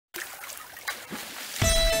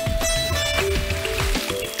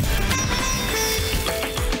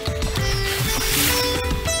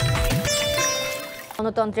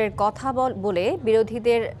গণতন্ত্রের কথা বলে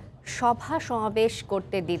বিরোধীদের সভা সমাবেশ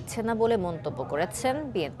করতে দিচ্ছে না বলে মন্তব্য করেছেন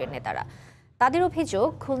বিএনপির নেতারা। তাদের অভিযোগ,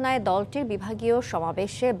 খুলনায় দলটির বিভাগীয়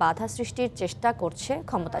সমাবেশে বাধা সৃষ্টির চেষ্টা করছে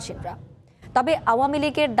ক্ষমতাসীনরা। তবে আওয়ামী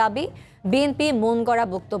লীগের দাবি, বিএনপি মন গড়া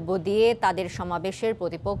বক্তব্য দিয়ে তাদের সমাবেশের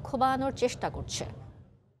প্রতিপক্ষ বানানোর চেষ্টা করছে।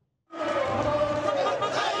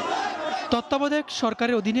 তত্ত্বাবধায়ক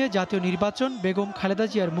সরকারের অধীনে জাতীয় নির্বাচন, বেগম খালেদা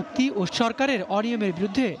জিয়ার মুক্তি ও সরকারের অনিয়মের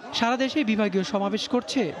বিরুদ্ধে সারা দেশে বিভাগীয় সমাবেশ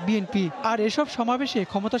করছে বিএনপি। আর এসব সমাবেশে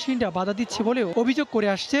ক্ষমতাসীনরা বাধা দিচ্ছে বলেও অভিযোগ করে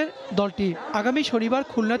আসছে দলটি। আগামী শনিবার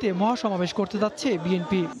খুলনাতে মহাসমাবেশ করতে যাচ্ছে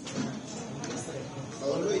বিএনপি।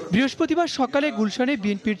 বৃহস্পতিবার সকালে গুলশানে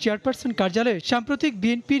বিএনপির চেয়ারপারসন কার্যালয়ে সাম্প্রতিক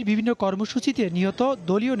বিএনপির বিভিন্ন কর্মসূচিতে নিহত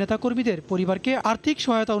দলীয় নেতাকর্মীদের পরিবারকে আর্থিক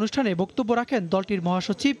সহায়তা অনুষ্ঠানে বক্তব্য রাখেন দলটির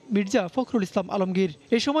মহাসচিব মির্জা ফখরুল ইসলাম আলমগীর।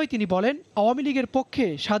 এ সময় তিনি বলেন, আওয়ামী লীগের পক্ষে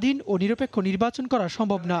স্বাধীন ও নিরপেক্ষ নির্বাচন করা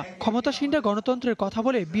সম্ভব না। ক্ষমতাসীনরা গণতন্ত্রের কথা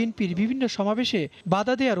বলে বিএনপির বিভিন্ন সমাবেশে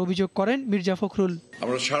বাধা দেওয়ার অভিযোগ করেন মির্জা ফখরুল।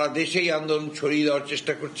 আমরা সারা দেশেই আন্দোলন ছড়িয়ে দেওয়ার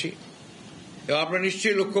চেষ্টা করছি এবং আপনারা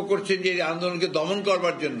নিশ্চয়ই লক্ষ্য করছেন যে এই আন্দোলনকে দমন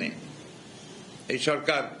করবার জন্য এই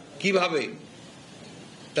সরকার কিভাবে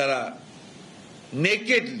তারা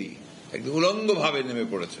নেকেডলি একদম উলঙ্গভাবে নেমে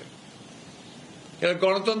পড়েছে। এরা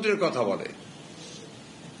গণতন্ত্রের কথা বলে,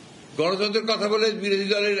 গণতন্ত্রের কথা বলে বিরোধী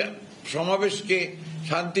দলের সমাবেশকে,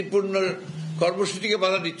 শান্তিপূর্ণ কর্মসূচিকে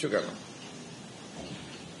বাধা দিচ্ছ কেন?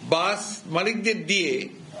 বাস মালিকদের দিয়ে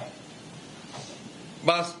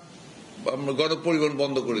বাস গণপরিবহন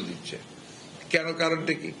বন্ধ করে দিচ্ছে কেন?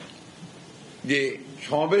 কারণটা কি? যে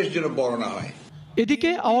সমাবেশ যেন বড় না হয়।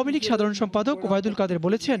 এদিকে আওয়ামী লীগ সাধারণ সম্পাদক ওবায়দুল কাদের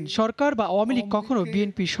বলেছেন, সরকার বা আওয়ামী লীগ কখনো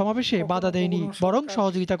বিএনপির সমাবেশে বাধা দেয়নি, বরং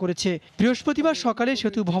সহযোগিতা করেছে। বৃহস্পতিবার সকালে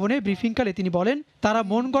সেতু ভবনে ব্রিফিংকালে তিনি বলেন, তারা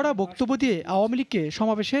মন গড়া বক্তব্য দিয়ে আওয়ামী লীগকে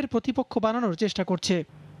সমাবেশের প্রতিপক্ষ বানানোর চেষ্টা করছে।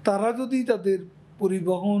 তারা যদি তাদের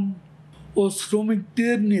পরিবহন ও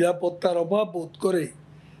শ্রমিকদের নিরাপত্তার অভাব বোধ করে,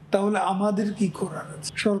 তাহলে আমাদের কি করার আছে?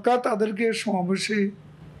 সরকার তাদেরকে সমাবেশে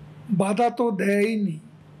বাধা তো দেয়নি,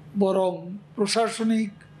 বরং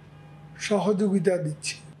প্রশাসনিক সহযোগিতা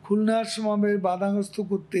দিচ্ছে। খুলনার সমাবেশ বাধাগ্রস্ত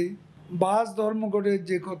করতে বাস ধর্মঘটের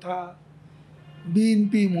যে কথা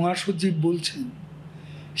বিএনপি মহাসচিব বলছেন,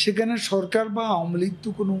 সেখানে সরকার বা আওয়ামী লীগ তো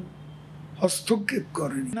কোনো হস্তক্ষেপ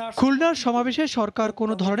করেনি। খুলনার সমাবেশে সরকার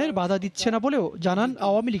কোনো ধরনের বাধা দিচ্ছে না বলেও জানান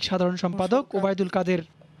আওয়ামী লীগ সাধারণ সম্পাদক ওবায়দুল কাদের।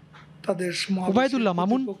 ওবায়দুল্লাহ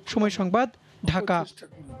মামুন, সময় সংবাদ, ঢাকা।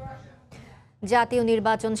 জাতীয়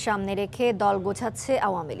নির্বাচন সামনে রেখে দল গোছাচ্ছে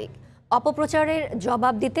আওয়ামী লীগ। অপপ্রচারের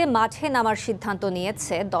জবাব দিতে মাঠে নামার সিদ্ধান্ত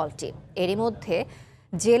নিয়েছে দলটি। এরই মধ্যে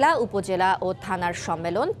জেলা, উপজেলা ও থানার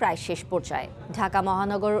সম্মেলন প্রায় শেষ পর্যায়ে। ঢাকা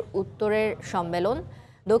মহানগর উত্তরের সম্মেলন,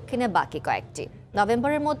 দক্ষিণে বাকি কয়েকটি।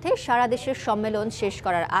 নভেম্বরের মধ্যে সারা দেশের সম্মেলন শেষ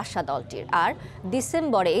করার আশা দলটির। আর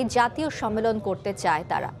ডিসেম্বরে জাতীয় সম্মেলন করতে চায়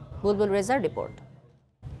তারা। বুলবুল রেজার রিপোর্ট।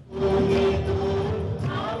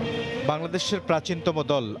 বাংলাদেশের প্রাচীনতম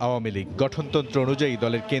দল আওয়ামী লীগ গঠনতন্ত্র অনুযায়ী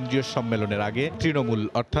দলের কেন্দ্রীয় সম্মেলনের আগে তৃণমূল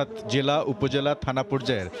অর্থাৎ জেলা, উপজেলা, থানা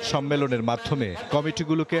পর্যায়ের সম্মেলনের মাধ্যমে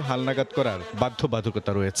কমিটিগুলোকে হালনাগাদ করার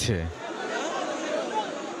বাধ্যবাধকতা রয়েছে।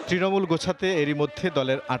 তৃণমূল গোছাতে এরই মধ্যে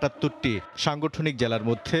দলের ৭৮টি সাংগঠনিক জেলার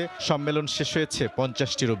মধ্যে সম্মেলন শেষ হয়েছে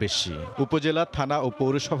 ৫০টিরও বেশি। উপজেলা, থানা ও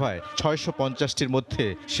পৌরসভায় ৬৫০টির মধ্যে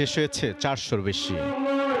শেষ হয়েছে ৪০০র বেশি।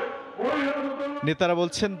 নেতারা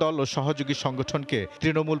বলছেন, দল ও সহযোগী সংগঠনকে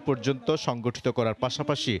তৃণমূল পর্যন্ত সংগঠিত করার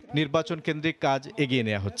পাশাপাশি নির্বাচন কেন্দ্রিক কাজ এগিয়ে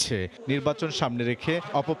নেওয়া হচ্ছে। নির্বাচন সামনে রেখে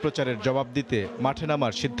অপপ্রচারের জবাব দিতে মাঠে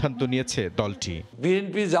নামার সিদ্ধান্ত নিয়েছে দলটি।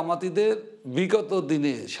 বিএনপি জামাতিদের বিগত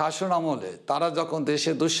দিনে শাসন আমলে তারা যখন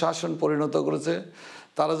দেশে দুঃশাসন পরিণত করেছে,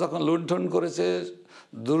 তারা যখন লুণ্ঠন করেছে,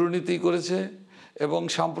 দুর্নীতি করেছে এবং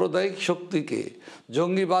সাম্প্রদায়িক শক্তিকে,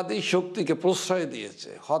 জঙ্গিবাদী শক্তিকে প্রশ্রয় দিয়েছে,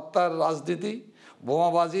 হত্যার রাজনীতি,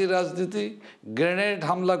 বোমাবাজির রাজনীতি, গ্রেনেড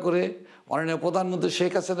হামলা করে মাননীয় প্রধানমন্ত্রী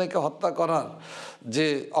শেখ হাসিনাকে হত্যা করার যে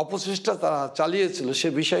অপচেষ্টা তারা চালিয়েছিল, সে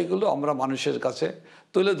বিষয়গুলো আমরা মানুষের কাছে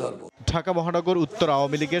তুলে ধরব। ঢাকা মহানগর উত্তর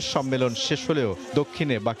আওয়ামী লীগের সম্মেলন শেষ হলেও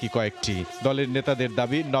দক্ষিণে বাকি কয়েকটি। দলের নেতাদের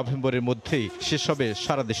দাবি, নভেম্বরের মধ্যেই শেষ হবে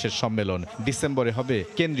সারা দেশের সম্মেলন, ডিসেম্বরে হবে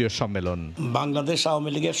কেন্দ্রীয় সম্মেলন। বাংলাদেশ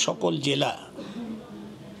আওয়ামী লীগের সকল জেলা,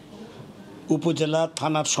 উপজেলা,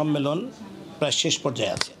 থানার সম্মেলন প্রায় শেষ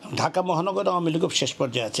পর্যায়ে আছে। ঢাকা মহানগর আওয়ামী লীগও শেষ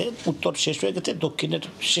পর্যায়ে আছে, উত্তর শেষ হয়ে গেছে, দক্ষিণের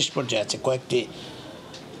শেষ পর্যায়ে আছে, কয়েকটি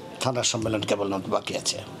থানার সম্মেলন কেবলমাত্র বাকি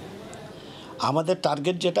আছে। আমাদের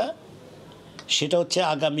টার্গেট যেটা, সেটা হচ্ছে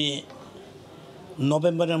আগামী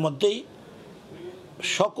নভেম্বরের মধ্যেই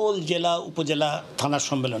সকল জেলা, উপজেলা, থানার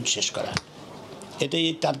সম্মেলন শেষ করা। এটাই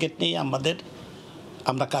টার্গেট নিয়ে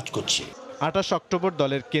আমরা কাজ করছি। ২৮ অক্টোবর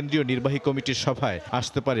দলের কেন্দ্রীয় নির্বাহী কমিটির সভায়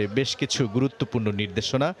আসতে পারে বেশ কিছু গুরুত্বপূর্ণ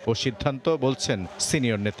নির্দেশনা ও সিদ্ধান্ত, বলছেন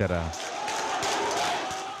সিনিয়র নেতারা।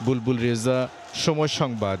 বুলবুল রেজা, সময়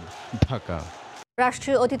সংবাদ, ঢাকা।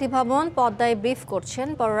 রাষ্ট্রীয় অতিথি ভবন পদ্মায় ব্রিফ করছেন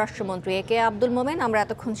পররাষ্ট্রমন্ত্রী এ কে আব্দুল মোমেন। আমরা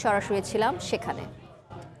এতক্ষণ সরাসরি ছিলাম সেখানে।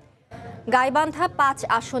 গাইবান্ধা ৫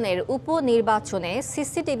 আসনের উপনির্বাচনে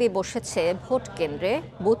সিসিটিভি বসেছে ভোট কেন্দ্রে,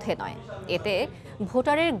 বুথে নয়। এতে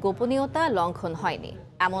ভোটারের গোপনীয়তা লঙ্ঘন হয়নি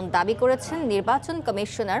এমন দাবি করেছেন নির্বাচন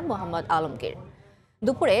কমিশনার মোহাম্মদ আলমগীর।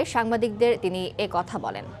 দুপুরে সাংবাদিকদের তিনি কথা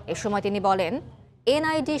বলেন। এ সময় তিনি বলেন,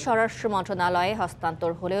 এনআইডি স্বরাষ্ট্র মন্ত্রণালয়ে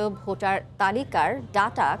হস্তান্তর হলেও ভোটার তালিকার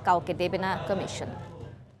ডাটা কাউকে দেবে না কমিশন।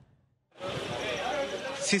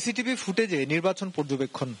 সিসিটিভি ফুটেজে নির্বাচন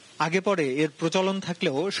পর্যবেক্ষণ আগে পরে এর প্রচলন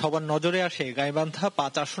থাকলেও সবার নজরে আসে গাইবান্ধা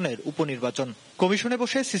 ৫ আসনের উপনির্বাচন। কমিশনে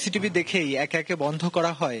বসে সিসিটিভি দেখেই একে একে বন্ধ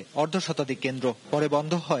করা হয় অর্ধশতাধিক কেন্দ্র, পরে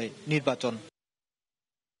বন্ধ হয় নির্বাচন।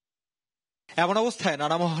 এমন অবস্থায়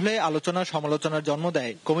নানা মহলে আলোচনা সমালোচনার জন্ম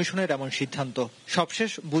দেয় কমিশনের এমন সিদ্ধান্ত।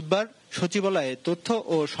 সবশেষ বুধবার সচিবালয়ে তথ্য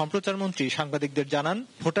ও সম্প্রচার মন্ত্রী সাংবাদিকদের জানান,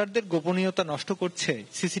 ভোটারদের গোপনীয়তা নষ্ট করছে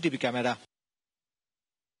সিসিটিভি ক্যামেরা।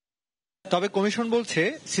 তবে কমিশন বলছে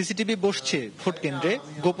সিসিটিভি বসছে ভোট কেন্দ্রে,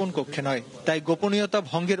 গোপন কক্ষে নয়, তাই গোপনীয়তা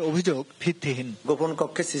ভঙ্গের অভিযোগ ভিত্তিহীন। গোপন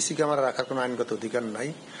কক্ষে সিসি ক্যামেরা রাখার কোনো আইনগত অধিকার নাই,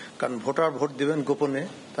 কারণ ভোটার ভোট দিবেন গোপনে,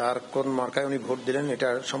 তার কোন মার্কায় উনি ভোট দিলেন এটা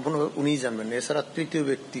সম্পূর্ণ উনিই জানবেন। এছাড়া তৃতীয়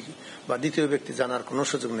ব্যক্তি বা দ্বিতীয় ব্যক্তি জানার কোনো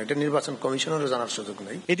সুযোগ নেই, এটা নির্বাচন কমিশনেরও জানার সুযোগ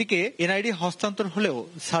নেই। এদিকে এনআইডি হস্তান্তর হলেও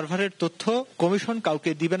সার্ভারের তথ্য কমিশন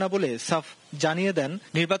কাউকে দিবে না বলে সাফ জানিয়ে দেন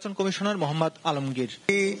নির্বাচন কমিশনার মোহাম্মদ আলমগীর।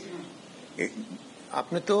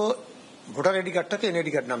 আপনি তো ভোটার আইডি কার্ডটাকে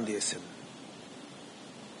এনআইডি কার্ড নাম দিয়েছেন,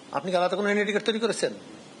 আপনি কি আলাদা কোনো এনআইডি কার্ড তৈরি করেছেন?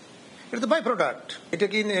 এটা তো বাই প্রোডাক্ট। এটা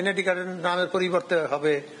কি এনআইডি কার্ডের নামের পরিবর্তে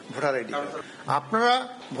হবে ভোটার আইডি কার্ড? আপনারা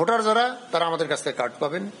ভোটার যারা, তারা আমাদের কাছ থেকে কার্ড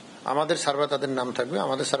পাবেন, আমাদের সার্ভার তাদের নাম থাকবে,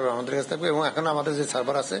 আমাদের সার্ভার আমাদের কাছে থাকবে, এবং এখন আমাদের যে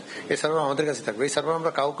সার্ভার আছে এই সার্ভার আমাদের কাছে থাকবে। এই সার্ভার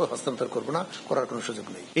আমরা কাউকে হস্তান্তর করব না, করার কোনো সুযোগ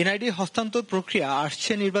নেই। এনআইডি হস্তান্তর প্রক্রিয়া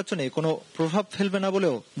আসছে নির্বাচনে কোনো প্রভাব ফেলবে না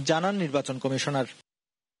বলেও জানান নির্বাচন কমিশনার।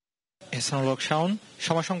 শাওন,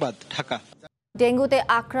 সময় সংবাদ, ঢাকা। ডেঙ্গুতে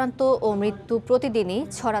আক্রান্ত ও মৃত্যু প্রতিদিনই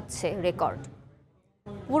ছড়াচ্ছে রেকর্ড।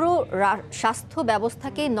 পুরো স্বাস্থ্য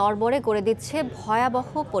ব্যবস্থাকে নড়বড়ে করে দিচ্ছে ভয়াবহ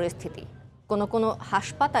পরিস্থিতি। কোনো কোনো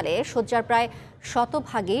হাসপাতালে শয্যার প্রায়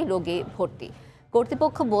শতভাগই রোগী ভর্তি।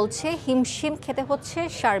 কর্তৃপক্ষ বলছে হিমশিম খেতে হচ্ছে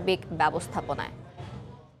সার্বিক ব্যবস্থাপনায়।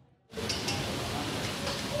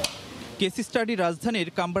 কেস স্টাডি রাজধানীর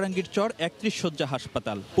কামরাঙ্গীর চর ৩১ শয্যা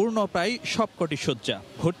হাসপাতাল, পূর্ণ প্রায় সবকটি শয্যা।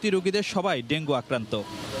 ভর্তি রোগীদের সবাই ডেঙ্গু আক্রান্ত।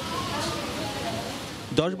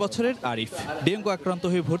 10 বছরের আরিফ ডেঙ্গু আক্রান্ত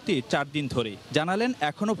হয়ে ভর্তি 4 দিন ধরে। জানালেন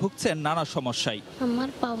এখনো ভুগছেন নানা সমস্যায়। আমার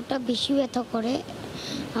পাউটা বেশি ব্যথা করে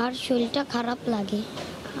আর শরীরটা খারাপ লাগে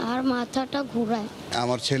আর মাথাটা ঘোরায়।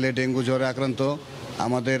 আমার ছেলে ডেঙ্গু জ্বরে আক্রান্ত।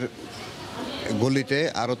 আমাদের গলিতে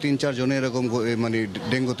আরো 3-4 জন এরকম মানে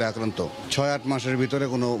ডেঙ্গুতে আক্রান্ত। 6-8 মাসের ভিতরে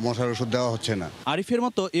কোনো মশার ওষুধ দেওয়া হচ্ছে না। আরিফের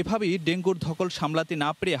মতো এভাবেই ডেঙ্গুর ধকল সামলাতে না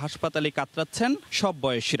পেরে হাসপাতালে কাতরাচ্ছেন সব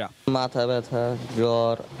বয়সীরা। মাথা ব্যথা,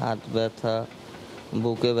 জ্বর, হাত ব্যথা,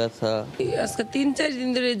 বুকে ব্যথা। আজকে 3-4 দিন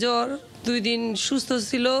ধরে জ্বর, 2 দিন সুস্থ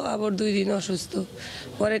ছিল, আবার 2 দিন অসুস্থ।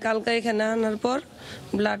 পরে কালকে এখানে আনার পর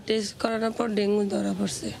ব্লাড টেস্ট করানোর পর ডেঙ্গু ধরা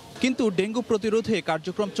পড়ছে। কিন্তু ডেঙ্গু প্রতিরোধে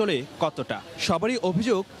কার্যক্রম চলে কতটা? সবারই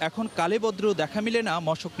অভিযোগ এখন কালে বদ্রেও দেখা মিলে না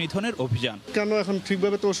মশক নিধনের অভিযান। কেন এখন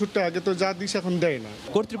ঠিকভাবে তো ওষুধটা আগে তো যা দিস এখন দেয় না।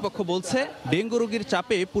 কর্তৃপক্ষ বলছে ডেঙ্গু রোগীর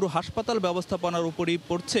চাপে পুরো হাসপাতাল ব্যবস্থাপনার উপরই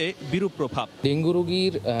পড়ছে বিরূপ প্রভাব। ডেঙ্গু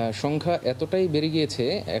রোগীর সংখ্যা এতটাই বেড়ে গিয়েছে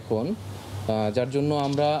এখন, যার জন্য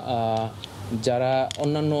আমরা যারা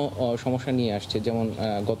অন্যান্য সমস্যা নিয়ে আসছে, যেমন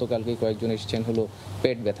গতকালকে কয়েকজন এসেছেন হলো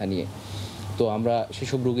পেট ব্যথা নিয়ে, তো আমরা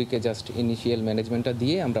সেসব রোগীকে জাস্ট ইনিশিয়াল ম্যানেজমেন্টটা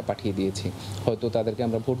দিয়ে আমরা পাঠিয়ে দিয়েছি। হয়তো তাদেরকে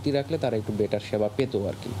আমরা ভর্তি রাখলে তারা একটু বেটার সেবা পেত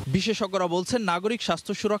আর কি। বিশেষজ্ঞরা বলছেন নাগরিক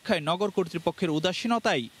স্বাস্থ্য সুরক্ষায় নগর কর্তৃপক্ষের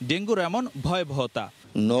উদাসীনতাই ডেঙ্গুর এমন ভয়াবহতা।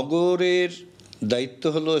 নগরের দায়িত্ব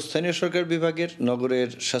হলো স্থানীয় সরকার বিভাগের, নগরের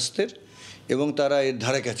স্বাস্থ্যের, এবং তারা এর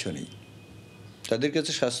ধারে কাছেও নেই। তাদের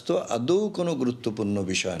কাছে স্বাস্থ্য আদৌ কোনো গুরুত্বপূর্ণ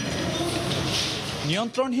বিষয় নয়।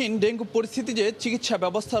 নিয়ন্ত্রণহীন ডেঙ্গু পরিস্থিতি যে চিকিৎসা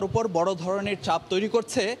ব্যবস্থার উপর বড় ধরনের চাপ তৈরি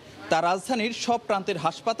করছে তা রাজধানীর সব প্রান্তের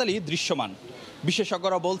হাসপাতালই দৃশ্যমান।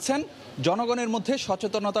 বিশেষজ্ঞরা বলছেন জনগণের মধ্যে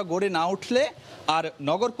সচেতনতা গড়ে না উঠলে আর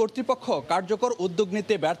নগর কর্তৃপক্ষ কার্যকর উদ্যোগ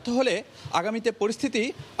নিতে ব্যর্থ হলে আগামীতে পরিস্থিতি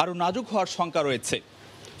আরও নাজুক হওয়ার শঙ্কা রয়েছে।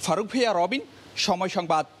 ফারুক ভাইয়া, রবিন, সময়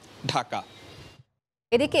সংবাদ, ঢাকা।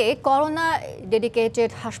 এদিকে করোনা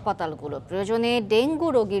ডেডিকেটেড হাসপাতালগুলো প্রয়োজনে ডেঙ্গু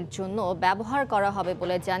রোগীর জন্য ব্যবহার করা হবে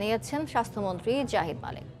বলে জানিয়েছেন স্বাস্থ্যমন্ত্রী জাহিদ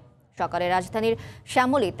মালেক। সকালে রাজধানীর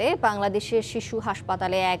শ্যামলীতে বাংলাদেশের শিশু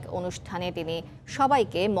হাসপাতালে এক অনুষ্ঠানে তিনি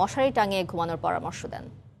সবাইকে মশারি টাঙিয়ে ঘুমানোর পরামর্শ দেন।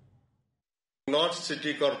 নর্থ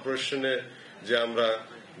সিটি কর্পোরেশনে যে আমরা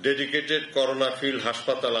ডেডিকেটেড করোনা ফিল্ড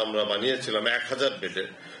হাসপাতাল আমরা বানিয়েছিলাম 1000 বেডের,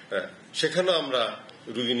 সেখানেও আমরা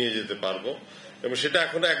রোগী নিয়ে যেতে পারবো, এবং সেটা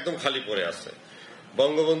এখনো একদম খালি পড়ে আছে।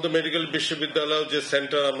 বঙ্গবন্ধু মেডিকেল বিশ্ববিদ্যালয় যে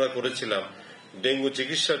সেন্টার আমরা করেছিলাম ডেঙ্গু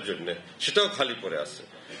চিকিৎসার জন্য সেটাও খালি পড়ে আছে।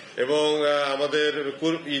 এবং আমাদের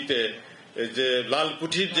যে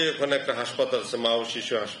লালকুঠির যে ওখানে একটা হাসপাতাল আছে, মা ও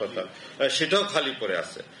শিশু হাসপাতাল, সেটাও খালি পড়ে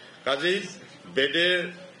আছে। কাজেই বেডের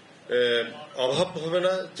অভাব হবে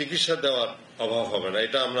না, চিকিৎসা দেওয়ার অভাব হবে না,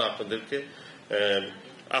 এটা আমরা আপনাদেরকে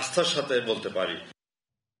আস্থার সাথে বলতে পারি।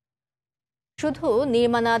 শুধু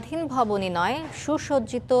নির্মাণাধীন ভবনই নয়,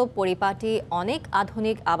 সুসজ্জিত পরিপাটি অনেক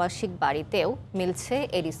আধুনিক আবাসিক বাড়িতেও মিলছে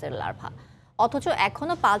এডিসের লার্ভা। অথচ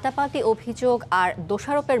এখনো পাল্টাপাল্টি অভিযোগ আর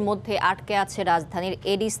দোষারোপের মধ্যে আটকে আছে রাজধানীর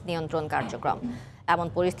এডিস নিয়ন্ত্রণ কার্যক্রম। এমন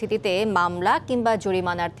পরিস্থিতিতে মামলা কিংবা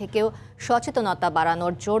জরিমানার থেকেও সচেতনতা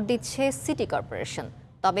বাড়ানোর জোর দিচ্ছে সিটি কর্পোরেশন।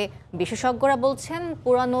 তবে বিশেষজ্ঞরা বলছেন,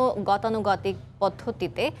 পুরানো গতানুগতিক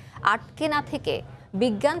পদ্ধতিতে আটকে না থেকে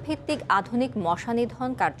বিজ্ঞান ভিত্তিক আধুনিক মশা নিধন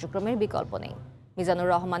কার্যক্রমের বিকল্প নেই।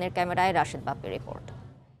 মিজানুর রহমানের ক্যামেরায় রাশেদ বাপ্পির রিপোর্ট।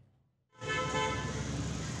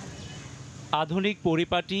 আধুনিক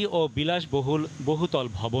পরিপাটি ও বিলাসবহুল বহুতল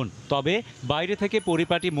ভবন, তবে বাইরে থেকে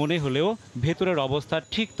পরিপাটি মনে হলেও ভেতরের অবস্থা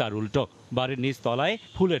ঠিক তার উল্টো। বাড়ির নিচ তলায়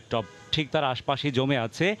ফুলের টব, ঠিক তার আশপাশে জমে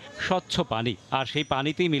আছে স্বচ্ছ পানি, আর সেই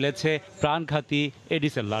পানিতেই মিলেছে প্রাণঘাতী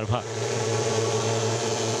এডিসের লার্ভা।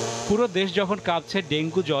 পুরো দেশ যখন কাঁপছে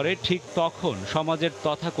ডেঙ্গু জ্বরে, ঠিক তখন সমাজের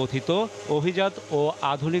তথাকথিত অভিজাত ও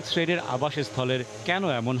আধুনিক শ্রেণীর আবাসস্থলের কেন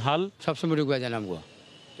এমন হাল? সবসময় ঢুকে যায় না,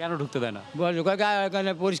 কেন ঢুকতে দেয় না?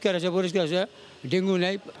 এখানে পরিষ্কার আছে, ডেঙ্গু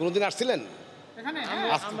নেই। কোনোদিন আসছিলেন?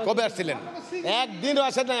 কবে আসছিলেন? একদিনও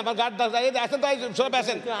আসেন না। আবার গার্ড আসেন তো সব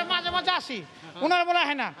আসেন, মাঝে মাঝে আসি। ওনারা বলা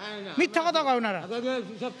হয় না, মিথ্যা কথা কয় ওনারা।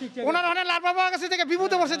 ওনারা লার্ভা পাওয়া গেছে থেকে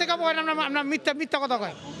বিভূত বসে থেকে আমরা মিথ্যা কথা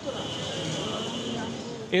কয়।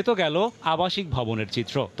 এ তো গেল আবাসিক ভবনের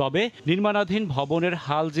চিত্র, তবে নির্মাণাধীন ভবনের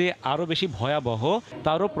হাল যে আরো বেশি ভয়াবহ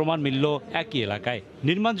তারও প্রমাণ মিলল একই এলাকায়।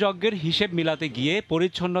 নির্মাণ যজ্ঞের হিসেব মিলাতে গিয়ে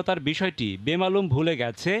পরিচ্ছন্নতার বিষয়টি বেমালুম ভুলে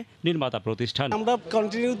গেছে নির্মাতা প্রতিষ্ঠান। আমরা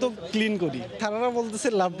কন্টিনিউ তো ক্লিন করি, তারা বলতেছে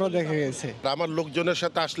লাভটা দেখা গেছে। আমার লোকজনের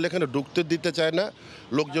সাথে আসলে এখানে ঢুকতে দিতে চায় না,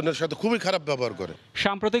 লোকজনের সাথে খুবই খারাপ ব্যবহার করে।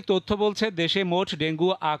 সাম্প্রতিক তথ্য বলছে, দেশে মোট ডেঙ্গু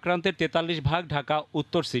আক্রান্তের 43% ঢাকা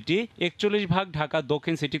উত্তর সিটি, 41% ঢাকা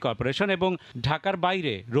দক্ষিণ সিটি কর্পোরেশন এবং ঢাকার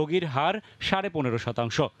বাইরে রোগীর হার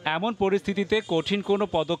 15.5%। এমন পরিস্থিতিতে কঠিন কোনো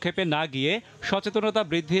পদক্ষেপে না গিয়ে সচেতনতা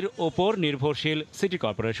বৃদ্ধির ওপর নির্ভরশীল সিটি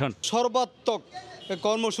কর্পোরেশন। সর্বাত্মক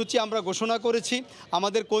কর্মসূচি আমরা ঘোষণা করেছি।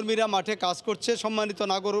 আমাদের কর্মীরা মাঠে কাজ করছে। সম্মানিত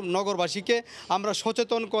নগরবাসীকে আমরা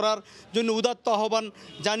সচেতন করার জন্য উদাত্ত আহ্বান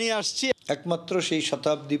জানিয়ে আসছি। একমাত্র সেই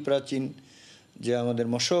শতাব্দী প্রাচীন যে আমাদের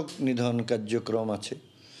মশক নিধন কার্যক্রম আছে,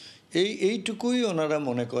 এইটুকুই ওনারা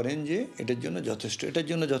মনে করেন যে এটার জন্য যথেষ্ট। এটার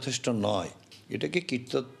জন্য যথেষ্ট নয়। এটাকে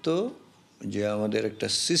কীটতত্ত্ব যে আমাদের একটা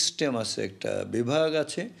সিস্টেম আছে, একটা বিভাগ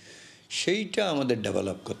আছে, সেইটা আমাদের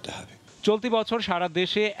ডেভেলপ করতে হবে। চলতি বছর সারা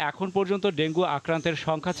দেশে এখন পর্যন্ত ডেঙ্গু আক্রান্তের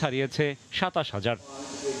সংখ্যা ছাড়িয়েছে 27,000।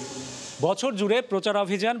 বছর জুড়ে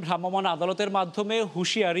প্রচারাভিযান, ভ্রাম্যমাণ আদালতের মাধ্যমে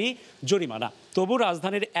হুঁশিয়ারি, জরিমানা। তবু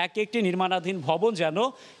রাজধানীর এক একটি নির্মাণাধীন ভবন যেন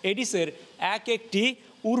এডিসের এক একটি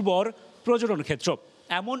উর্বর প্রজনন ক্ষেত্র।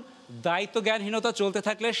 এমন দায়িত্বজ্ঞানহীনতা চলতে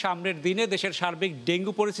থাকলে সামনের দিনে দেশের সার্বিক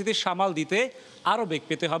ডেঙ্গু পরিস্থিতি সামাল দিতে আরও বেগ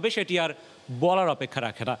পেতে হবে, সেটি আর বলার অপেক্ষা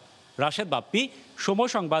রাখে না। রাশেদ বাপ্পি, সময়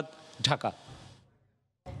সংবাদ, ঢাকা।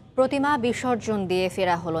 প্রতিমা বিসর্জন দিয়ে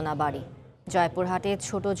ফেরা হলো না বাড়ি। জয়পুরহাটে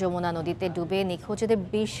ছোট যমুনা নদীতে ডুবে নিখোঁজদের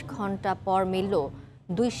 20 ঘন্টা পর মিলল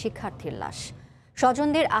 2 শিক্ষার্থীর লাশ।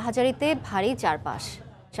 স্বজনদের আহাজারিতে ভারী চারপাশ।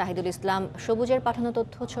 শাহিদুল ইসলাম সবুজের পাঠানো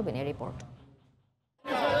তথ্য, ছবি নিয়ে রিপোর্ট।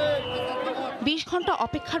 20 ঘন্টা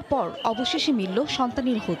অপেক্ষার পর অবশেষে মিলল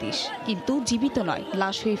সন্তানের হদিশ, কিন্তু জীবিত নয়,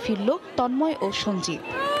 লাশ হয়ে ফিরল তন্ময় ও সঞ্জিত।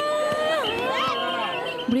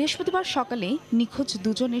 বৃহস্পতিবার সকালে নিখোঁজ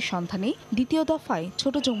দুজনের সন্ধানে দ্বিতীয় দফায়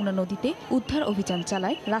ছোট যমুনা নদীতে উদ্ধার অভিযান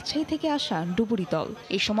চালায় রাজশাহী থেকে আসা ডুবুরি দল।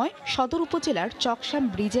 এ সময় সদর উপজেলার চকশাম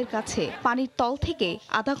ব্রিজের কাছে পানির তল থেকে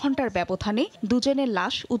আধা ঘন্টার ব্যবধানে দুজনের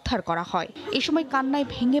লাশ উদ্ধার করা হয়। এ সময় কান্নায়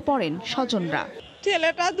ভেঙে পড়েন স্বজনরা।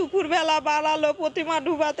 ছেলেটা দুপুরবেলা বাড়ালো প্রতিমা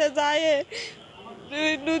ডুবাতে যায়,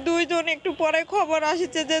 দুইজন একটু পরে খবর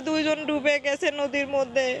আসছে যে দুইজন ডুবে গেছে নদীর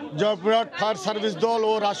মধ্যে। জয়পুরহাট ফায়ার সার্ভিস দল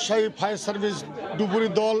ও রাজশাহী ফায়ার সার্ভিস ডুবুরি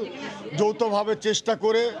দল যৌথভাবে চেষ্টা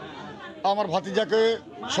করে আমার ভাতিজাকে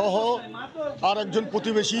সহ আর একজন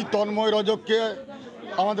প্রতিবেশী তন্ময় রজককে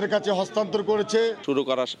আমাদের কাছে হস্তান্তর করেছে। শুরু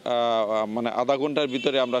করা মানে আধা ঘন্টার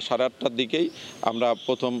ভিতরে আমরা 8:30টার দিকেই আমরা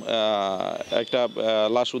প্রথম একটা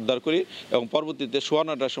লাশ উদ্ধার করি এবং পরবর্তীতে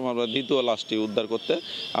 9:15টার সময় আমরা দ্বিতীয় লাশটি উদ্ধার করতে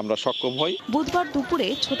আমরা সক্ষম হই। বুধবার দুপুরে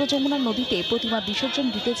ছোট যমুনা নদীতে প্রতিমা বিসর্জন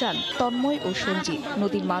দিতে যান তন্ময় ও সঞ্জিত।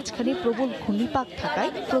 নদীর মাঝখানে প্রবল ঘূর্ণিপাক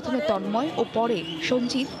থাকায় প্রথমে তন্ময় ও পরে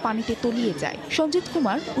সঞ্জিত পানিতে তলিয়ে যায়। সঞ্জিত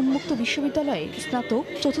কুমার উন্মুক্ত বিশ্ববিদ্যালয়ের স্নাতক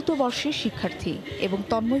 4র্থ বর্ষের শিক্ষার্থী এবং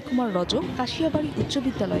তন্ময় কুমার রজক কাশিয়াবাড়ি উচ্চ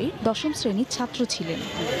বিদ্যালয়ে 10ম শ্রেণীর ছাত্র ছিলেন।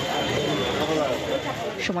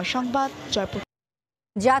 সময় সংবাদ, জয়পুর।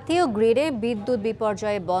 জাতীয় গ্রিডে বিদ্যুৎ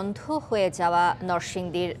বিপর্যয়ে বন্ধ হয়ে যাওয়া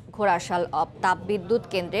নরসিংদীর ঘোড়াশাল তাপবিদ্যুৎ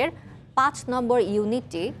কেন্দ্রের ৫ নম্বর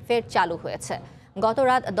ইউনিটটি ফের চালু হয়েছে। গত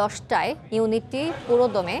রাত 10টায় ইউনিটটি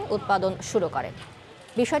পুরোদমে উৎপাদন শুরু করে।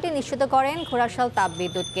 বিষয়টি নিশ্চিত করেন ঘোড়াশাল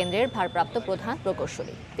তাপবিদ্যুৎ কেন্দ্রের ভারপ্রাপ্ত প্রধান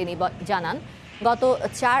প্রকৌশলী। তিনি জানান, গত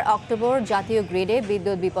 4 অক্টোবর জাতীয় গ্রিডে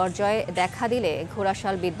বিদ্যুৎ বিপর্যয় দেখা দিলে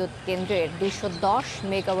ঘোড়াশাল বিদ্যুৎ কেন্দ্রের 210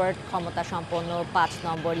 মেগাওয়াট ক্ষমতা সম্পন্ন 5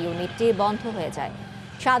 নম্বর ইউনিটটি বন্ধ হয়ে যায়।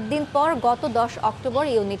 7 দিন পর গত 10 অক্টোবর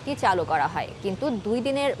ইউনিটটি চালু করা হয়, কিন্তু 2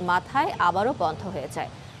 দিনের মাথায় আবারও বন্ধ হয়ে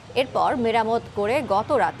যায়। এরপর মেরামত করে গত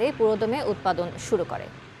রাতে পুরোদমে উৎপাদন শুরু করে।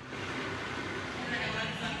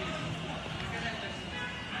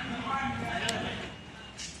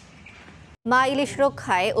 মা ইলিশ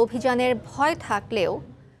রক্ষায় অভিযানের ভয় থাকলেও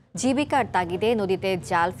জীবিকার তাগিদে নদীতে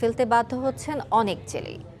জাল ফেলতে বাধ্য হচ্ছেন অনেক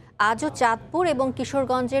জেলেই। আজও চাঁদপুর এবং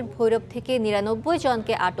কিশোরগঞ্জের ভৈরব থেকে 99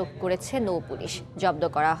 জনকে আটক করেছে নৌপুলিশ। জব্দ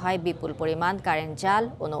করা হয় বিপুল পরিমাণ কারেন্ট জাল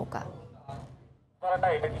ও নৌকা।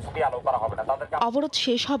 অবরোধ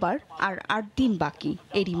শেষ হবার আর 8 দিন বাকি।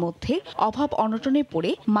 এরই মধ্যে অভাব অনটনে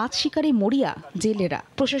পড়ে মাছ শিকারে মরিয়া জেলেরা।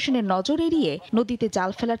 প্রশাসনের নজর এড়িয়ে নদীতে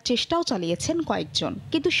জাল ফেলার চেষ্টাও চালিয়েছেন কয়েকজন,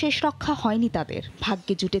 কিন্তু শেষ রক্ষা হয়নি তাদের।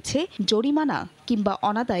 ভাগ্যে জুটেছে জরিমানা কিংবা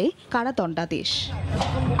অনাদায়ে কারাদণ্ডাদেশ।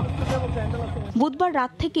 বুধবার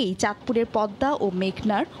রাত থেকেই চাঁদপুরের পদ্মা ও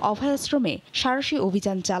মেঘনার অভয়াশ্রমে সাঁড়াশি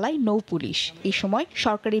অভিযান চালায় নৌপুলিশ। এ সময়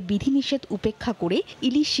সরকারি বিধিনিষেধ উপেক্ষা করে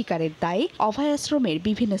ইলিশ শিকারের দায়ে অভয়াশ্রমের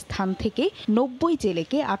বিভিন্ন স্থান থেকে 90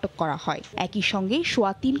 জেলেকে আটক করা হয়। একই সঙ্গে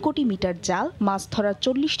 3.25 কোটি মিটার জাল, মাছ ধরার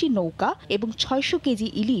 40টি নৌকা এবং 600 কেজি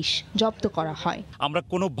ইলিশ জব্দ করা হয়। আমরা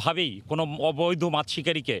কোনোভাবেই কোনো অবৈধ মাছ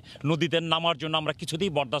শিকারীকে নদীতে নামার জন্য আমরা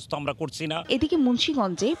কিছুতেই বরদাস্ত আমরা করছি না। এদিকে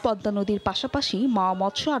মুন্সিগঞ্জে পদ্মা নদীর পাশাপাশি মাওয়া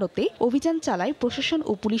মৎস্য আড়তে অভিযান চালায় প্রশাসন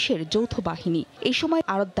ও পুলিশের যৌথ বাহিনী। এই সময়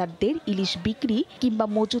আড়তদারদের ইলিশ বিক্রি কিংবা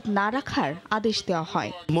মজুত না রাখার আদেশ দেওয়া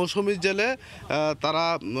হয়। মৌসুমী জেলে তারা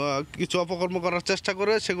কিছু অপকর্ম করার চেষ্টা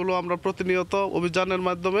করে, সেগুলো আমরা প্রতিনিয়ত অভিযানের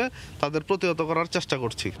মাধ্যমে তাদের প্রতিহত করার চেষ্টা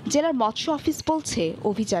করছি। জেলার মৎস্য অফিস বলছে,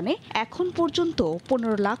 অভিযানে এখন পর্যন্ত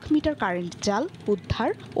 15 লাখ মিটার কারেন্ট জাল উদ্ধার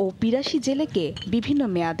ও 82 জেলেকে বিভিন্ন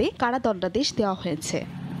মেয়াদে কারাদণ্ডাদেশ দেওয়া হয়েছে।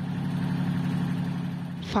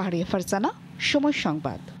 ফাহরিয়া ফারজানা, সময়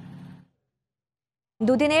সংবাদ।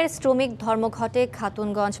 দুদিনের শ্রমিক ধর্মঘটে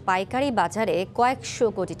খাতুনগঞ্জ পাইকারি বাজারে কয়েকশো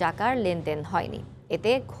কোটি টাকার লেনদেন হয়নি।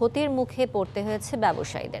 এতে ক্ষতির মুখে পড়তে হয়েছে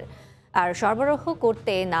ব্যবসায়ীদের। আর সরবরাহ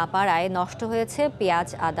করতে না পারায় নষ্ট হয়েছে পেঁয়াজ,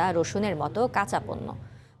 আদা, রসুনের মতো কাঁচা পণ্য।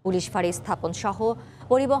 পুলিশ ফাঁড়ি স্থাপন সহ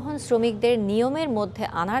পরিবহন শ্রমিকদের নিয়মের মধ্যে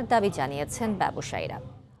আনার দাবি জানিয়েছেন ব্যবসায়ীরা।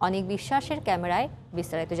 অনেক বিশ্বাসের ক্যামেরায়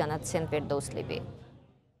বিস্তারিত জানাচ্ছেন ফেরদৌস লিপি।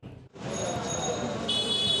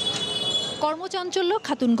 কর্মচাঞ্চল্য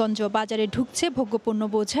খাতুনগঞ্জ বাজারে ঢুকছে ভোগ্যপণ্য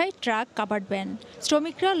বোঝাই ট্রাক, কাভার্ড ভ্যান।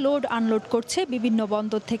 শ্রমিকরা লোড আনলোড করছে বিভিন্ন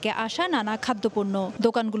বন্দর থেকে আসা নানা খাদ্যপণ্য।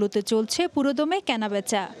 দোকানগুলোতে চলছে পুরোদমে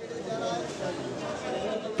কেনাবেচা।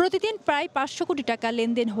 প্রতিদিন প্রায় 500 কোটি টাকা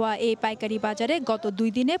লেনদেন হওয়া এই পাইকারি বাজারে গত 2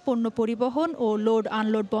 দিনে পণ্য পরিবহন ও লোড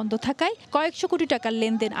আনলোড বন্ধ থাকায় কয়েকশো কোটি টাকার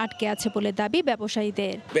লেনদেন আটকে আছে বলে দাবি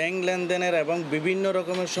ব্যবসায়ীদের। ব্যাংক লেনদেনের এবং বিভিন্ন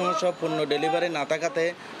রকমের সমস্যা, পণ্য ডেলিভারি না থাকাতে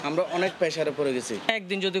আমরা অনেক প্রেসারে পড়ে গেছি।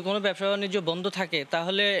 একদিন যদি কোনো ব্যবসা বাণিজ্য বন্ধ থাকে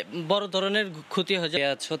তাহলে বড় ধরনের ক্ষতি হয়ে যায়।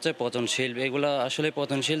 হচ্ছে পতনশীল, এগুলো আসলে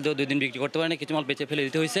পতনশীল, 2 দিন বিক্রি করতে পারে না, কিছু মাল বেঁচে ফেলে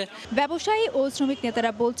দিতে হয়েছে। ব্যবসায়ী ও শ্রমিক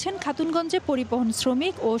নেতারা বলছেন, খাতুনগঞ্জে পরিবহন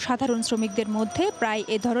শ্রমিক ও সাধারণ শ্রমিকদের মধ্যে প্রায়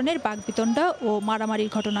ধরনের বাগবিতণ্ডা ও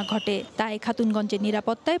মারামারির ঘটনা ঘটে। তাই খাতুনগঞ্জের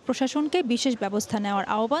নিরাপত্তায় প্রশাসনকে বিশেষ ব্যবস্থা নেওয়ার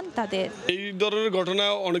আহ্বান তাদের। এই ধরনের ঘটনা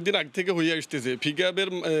অনেকদিন আগে থেকে হয়ে আসতেছে। পিকআপের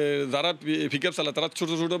যারা পিকআপ চালায় তারা ছোট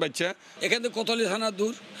ছোট বাচ্চা। এখান থেকে কোতোয়ালি থানা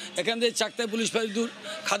দূর, এখান থেকে চাকতায় পুলিশ ফাঁড়ি দূর,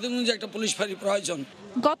 খাতুনগঞ্জে একটা পুলিশ ফাঁড়ি প্রয়োজন।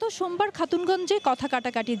 গত সোমবার খাতুনগঞ্জে কথা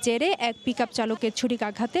কাটাকাটির জেরে এক পিকআপ চালকের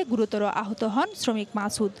ছুরিকাঘাতে গুরুতর আহত হন শ্রমিক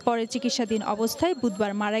মাসুদ। পরে চিকিৎসাধীন অবস্থায়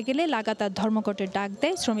বুধবার মারা গেলে লাগাতার ধর্মঘটের ডাক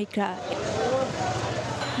দেয় শ্রমিকরা।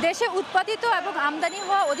 দেশে উৎপাদিত এবং আমদানি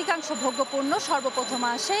হওয়া অধিকাংশ ভোগ্যপণ্য সর্বপ্রথম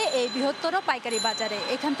আসে এই বৃহত্তর পাইকারি বাজারে।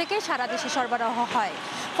 এখান থেকে সারা দেশে সরবরাহ হয়।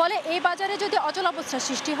 ফলে এই বাজারে যদি অচলাবস্থার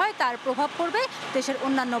সৃষ্টি হয় তার প্রভাব পড়বে দেশের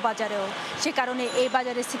অন্যান্য বাজারেও। সে কারণে এই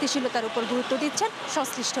বাজারের স্থিতিশীলতার উপর গুরুত্ব দিচ্ছেন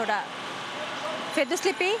সংশ্লিষ্টরা। ফেরদৌস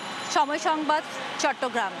লিপি, সময় সংবাদ,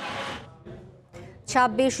 চট্টগ্রাম।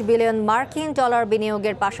 26 বিলিয়ন মার্কিন ডলার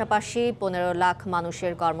বিনিয়োগের পাশাপাশি 15 লাখ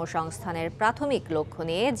মানুষের কর্মসংস্থানের প্রাথমিক লক্ষ্য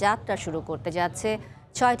নিয়ে যাত্রা শুরু করতে যাচ্ছে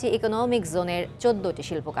 6টি ইকোনমিক জোনের 14টি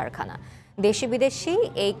শিল্প কারখানা। দেশি বিদেশি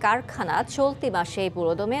এই কারখানা চলতি মাসে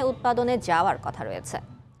পুরোদমে উৎপাদনে যাওয়ার কথা রয়েছে।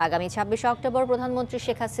 আগামী 26 অক্টোবর প্রধানমন্ত্রী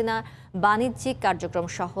শেখ হাসিনা বাণিজ্যিক কার্যক্রম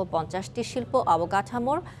সহ 50টি শিল্প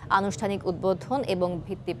অবকাঠামোর আনুষ্ঠানিক উদ্বোধন এবং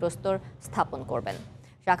ভিত্তিপ্রস্তর স্থাপন করবেন।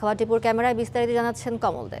 রাখাবাটিপুর ক্যামেরায় বিস্তারিত জানাচ্ছেন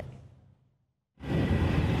কমল দে।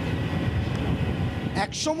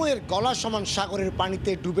 একসময়ের গলা সমান সাগরের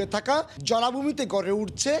পানিতে ডুবে থাকা জলাভূমিতে গড়ে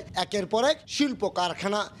উঠছে একের পর এক শিল্প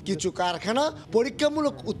কারখানা। কিছু কারখানা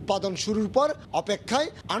পরীক্ষামূলক উৎপাদন শুরুর পর অপেক্ষায়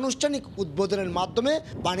আনুষ্ঠানিক উদ্বোধনের মাধ্যমে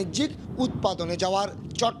বাণিজ্যিক উৎপাদনে যাওয়ার।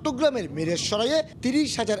 চট্টগ্রামের মিরেশ্বরাইয়ে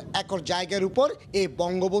 30,000 একর জায়গার উপর এই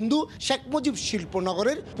বঙ্গবন্ধু শেখ মুজিব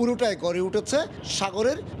শিল্পনগরের পুরোটাই গড়ে উঠেছে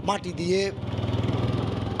সাগরের মাটি দিয়ে।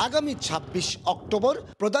 আগামী 26 অক্টোবর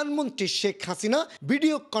প্রধানমন্ত্রী শেখ হাসিনা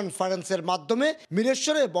ভিডিও কনফারেন্সের মাধ্যমে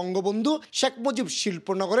মিরেশ্বরে বঙ্গবন্ধু শেখ মুজিব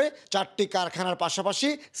শিল্পনগরে 4টি কারখানার পাশাপাশি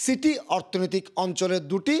সিটি অর্থনৈতিক অঞ্চলের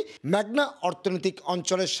 2টি, মেঘনা অর্থনৈতিক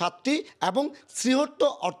অঞ্চলের 7টি এবং শ্রীহট্ট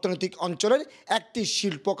অর্থনৈতিক অঞ্চলের 1টি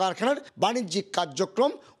শিল্প কারখানার বাণিজ্যিক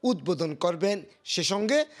কার্যক্রম উদ্বোধন করবেন। সে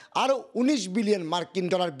সঙ্গে আরও 19 বিলিয়ন মার্কিন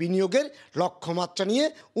ডলার বিনিয়োগের লক্ষ্যমাত্রা নিয়ে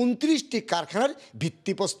 29টি কারখানার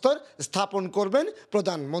ভিত্তিপ্রস্তর স্থাপন করবেন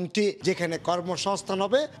প্রধানমন্ত্রী, যেখানে কর্মসংস্থান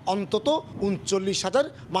হবে অন্তত 39,000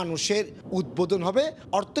 মানুষের। উদ্বোধন হবে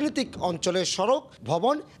অর্থনৈতিক অঞ্চলের সড়ক,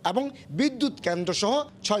 ভবন এবং বিদ্যুৎ কেন্দ্র সহ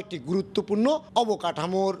 6টি গুরুত্বপূর্ণ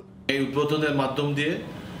অবকাঠামোর। এই উদ্বোধনের মাধ্যম দিয়ে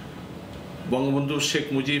বঙ্গবন্ধু শেখ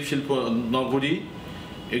মুজিব শিল্প নগরী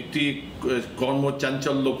একটি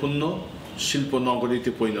কর্মচাঞ্চল্যপূর্ণ শিল্প নগরীতে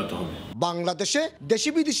পরিণত হবে। বাংলাদেশে দেশি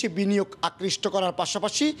বিদেশি বিনিয়োগ আকৃষ্ট করার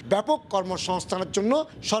পাশাপাশি ব্যাপক কর্মসংস্থানের জন্য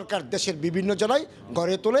সরকার দেশের বিভিন্ন জেলায়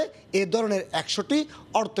গড়ে তোলে এ ধরনের 100টি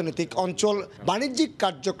অর্থনৈতিক অঞ্চল। বাণিজ্যিক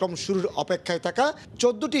কার্যক্রম শুরুর অপেক্ষায় থাকা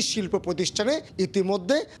 14টি শিল্প প্রতিষ্ঠানে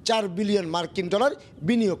ইতিমধ্যে 4 বিলিয়ন মার্কিন ডলার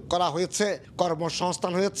বিনিয়োগ করা হয়েছে।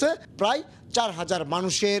 কর্মসংস্থান হয়েছে প্রায় 4,000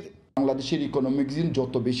 মানুষের। বাংলাদেশের ইকোনমিক জিন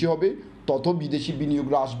যত বেশি হবে, তত বিদেশি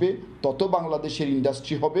বিনিয়োগরা আসবে, তত বাংলাদেশের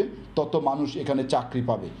ইন্ডাস্ট্রি হবে, তত মানুষ এখানে চাকরি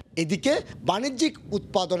পাবে। এদিকে বাণিজ্যিক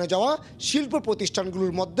উৎপাদনে যাওয়া শিল্প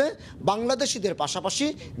প্রতিষ্ঠানগুলোর মধ্যে বাংলাদেশিদের পাশাপাশি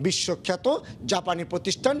বিশ্বখ্যাত জাপানি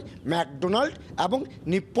প্রতিষ্ঠান ম্যাকডোনাল্ড এবং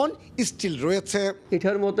নিপ্পন স্টিল রয়েছে।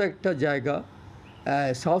 এটার মতো একটা জায়গা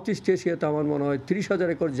সাউথ ইস্ট এশিয়াতে আমার মনে হয় 30,000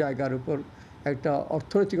 একর জায়গার উপর একটা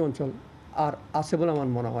অর্থনৈতিক অঞ্চল আর আছে বলে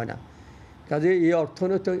আমার মনে হয় না। কাজে এই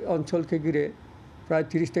অর্থনৈতিক অঞ্চলকে ঘিরে প্রায়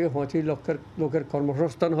 30 থেকে 35 লক্ষের লোকের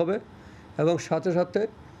কর্মসংস্থান হবে এবং সাথে সাথে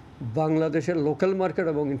বাংলাদেশের লোকাল মার্কেট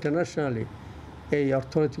এবং ইন্টারন্যাশনালি এই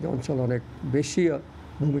অর্থনৈতিক অঞ্চল অনেক বেশি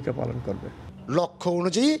ভূমিকা পালন করবে। লক্ষ্য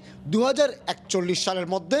অনুযায়ী 2041 সালের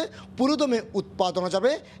মধ্যে পুরোদমে উৎপাদন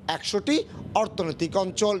যাবে 100টি অর্থনৈতিক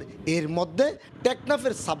অঞ্চল। এর মধ্যে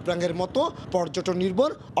টেকনাফের সাবরাঙ্গের মতো পর্যটন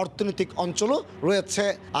নির্ভর অর্থনৈতিক অঞ্চলও রয়েছে।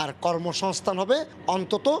 আর কর্মসংস্থান হবে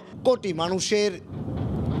অন্তত কোটি মানুষের।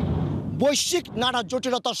 বৈশ্বিক নানা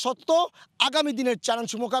জটিলতা সত্ত্বেও আগামী দিনের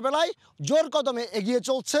চ্যালেঞ্জ মোকাবেলায় জোর কদমে এগিয়ে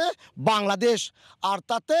চলছে বাংলাদেশ, আর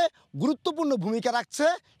তাতে গুরুত্বপূর্ণ ভূমিকা রাখছে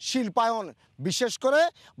শিল্পায়ন। বিশেষ করে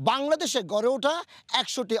বাংলাদেশে গড়ে ওঠা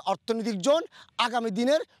 100টি অর্থনৈতিক জোন আগামী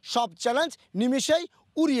দিনের সব চ্যালেঞ্জ নিমেষেই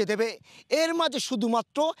উড়িয়ে দেবে। এর মাঝে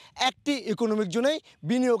শুধুমাত্র একটি ইকোনমিক জোনেই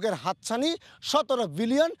বিনিয়োগের হাতছানি 17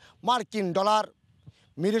 বিলিয়ন মার্কিন ডলার।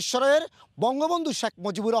 মিরেশ্বরের বঙ্গবন্ধু শেখ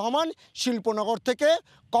মুজিবুর রহমান শিল্পনগর থেকে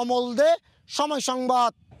কমল দে, সময়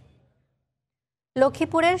সংবাদ।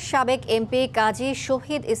 লক্ষ্মীপুরের সাবেক এমপি কাজী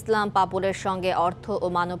শহীদ ইসলাম পাপুলের সঙ্গে অর্থ ও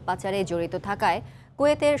মানব পাচারে জড়িত থাকায়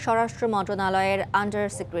কুয়েতের স্বরাষ্ট্র মন্ত্রণালয়ের আন্ডার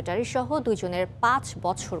সেক্রেটারি সহ 2 জনের 5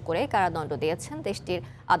 বছর করে কারাদণ্ড দিয়েছেন দেশটির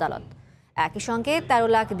আদালত। একই সঙ্গে 13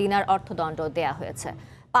 লাখ দিনার অর্থদণ্ড দেয়া হয়েছে।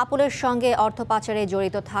 পাপুলের সঙ্গে অর্থ পাচারে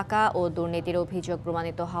জড়িত থাকা ও দুর্নীতির অভিযোগ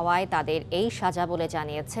প্রমাণিত হওয়ায় তাদের এই সাজা বলে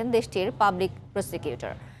জানিয়েছেন দেশটির পাবলিক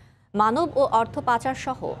প্রসিকিউটর। মানব ও অর্থ পাচার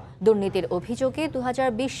সহ দুর্নীতির অভিযোগে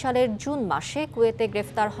 2020 সালের জুন মাসে কুয়েতে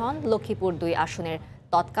গ্রেফতার হন লক্ষ্মীপুর 2 আসনের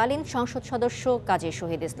তৎকালীন সংসদ সদস্য কাজী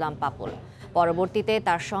শহীদ ইসলাম পাপুল। পরবর্তীতে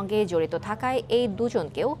তার সঙ্গে জড়িত থাকায় এই 2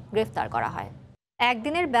 জনকেও গ্রেফতার করা হয়।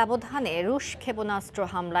 একদিনের ব্যবধানে রুশ ক্ষেপণাস্ত্র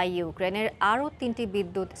হামলায় ইউক্রেনের আরও 3টি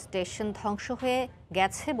বিদ্যুৎ স্টেশন ধ্বংস হয়ে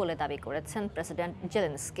গেছে বলে দাবি করেছেন প্রেসিডেন্ট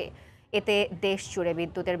জেলেনস্কি। এতে দেশ জুড়ে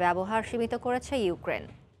বিদ্যুতের ব্যবহার সীমিত করেছে ইউক্রেন।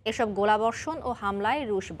 এসব গোলাবর্ষণ ও হামলায়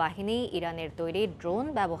রুশ বাহিনী ইরানের তৈরি ড্রোন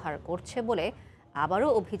ব্যবহার করছে বলে আবারও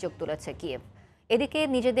অভিযোগ তুলেছে কিয়েভ। এদিকে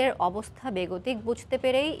নিজেদের অবস্থা বেগতিক বুঝতে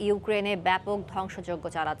পেরেই ইউক্রেনে ব্যাপক ধ্বংসযজ্ঞ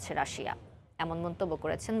চালাচ্ছে রাশিয়া, এমন মন্তব্য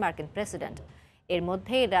করেছেন মার্কিন প্রেসিডেন্ট। এর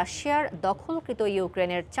মধ্যেই রাশিয়ার দখলকৃত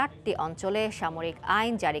ইউক্রেনের 4টি অঞ্চলে সামরিক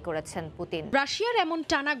আইন জারি করেছেন পুতিন। রাশিয়ার এমন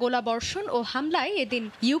টানা গোলাবর্ষণ ও হামলায় এদিন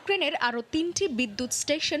ইউক্রেনের আরও 3টি বিদ্যুৎ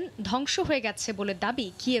স্টেশন ধ্বংস হয়ে গেছে বলে দাবি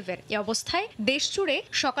কিয়েভের। এ অবস্থায় দেশ জুড়ে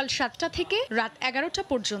সকাল 7টা থেকে রাত 11টা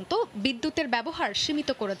পর্যন্ত বিদ্যুতের ব্যবহার সীমিত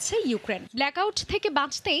করেছে ইউক্রেন। ব্ল্যাকআউট থেকে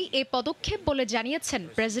বাঁচতেই এই পদক্ষেপ বলে জানিয়েছেন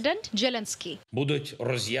প্রেসিডেন্ট জেলেনস্কি।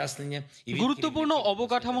 গুরুত্বপূর্ণ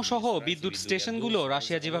অবকাঠামো সহ বিদ্যুৎ স্টেশনগুলো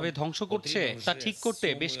রাশিয়া যেভাবে ধ্বংস করছে তা ঠিক করতে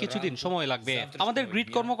বেশ কিছুদিন সময় লাগবে। আমাদের গ্রিড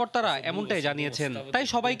কর্মকর্তারা এমনটাই জানিয়েছেন, তাই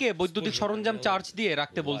সবাইকে বৈদ্যুতিক সরঞ্জাম চার্জ দিয়ে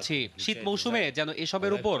রাখতে বলছি। শীত মৌসুমে যেন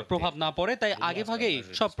এসবের উপর প্রভাব না পড়ে, তাই আগেভাগেই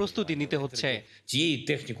সব প্রস্তুতি নিতে হচ্ছে।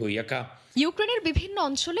 ইউক্রেনের বিভিন্ন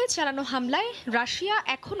অঞ্চলে চালানো হামলায় রাশিয়া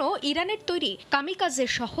এখনো ইরানের তৈরি কামিকাজে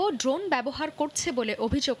সহ ড্রোন ব্যবহার করছে বলে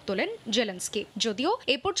অভিযোগ তোলেন জেলেনস্কি। যদিও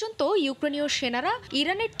এ পর্যন্ত ইউক্রেনীয় সেনারা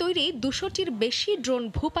ইরানের তৈরি 200টির বেশি ড্রোন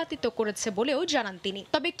ভূপাতিত করেছে বলেও জানান তিনি।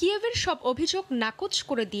 তবে কিয়েভের সব অভিযোগ নাকচ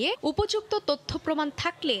করে দিয়ে উপযুক্ত তথ্য প্রমাণ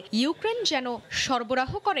থাকলে ইউক্রেন যেন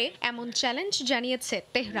সরবরাহ করে এমন চ্যালেঞ্জ জানিয়েছে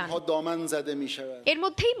তেহরান। এর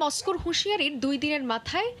মধ্যেই মস্কোর হুঁশিয়ারির 2 দিনের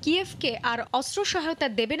মাথায় কিয়েভকে আর অস্ত্র সহায়তা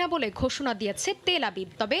দেবে না বলে ঘোষণা দিয়েছে তেল আবিব।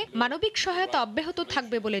 তবে মানবিক সহায়তা অব্যাহত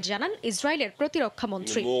থাকবে বলে জানান ইসরায়েলের প্রতিরক্ষা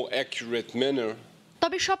মন্ত্রী।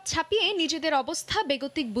 তবে সব ছাপিয়ে নিজেদের অবস্থা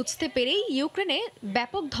বেগতিক বুঝতে পেরেই ইউক্রেনে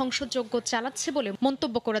ব্যাপক ধ্বংসযজ্ঞ চালাচ্ছে বলে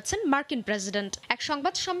মন্তব্য করেছেন মার্কিন প্রেসিডেন্ট। এক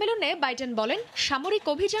সংবাদ সম্মেলনে বাইডেন বলেন, সামরিক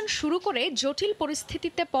অভিযান শুরু করে জটিল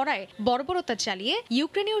পরিস্থিতিতে পড়ায় বর্বরতা চালিয়ে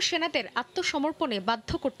ইউক্রেনীয় সেনাদের আত্মসমর্পণে বাধ্য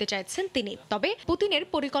করতে চাইছেন তিনি। তবে পুতিনের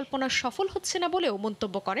পরিকল্পনা সফল হচ্ছে না বলেও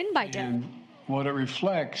মন্তব্য করেন বাইডেন।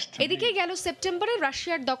 এদিকে গেল সেপ্টেম্বরে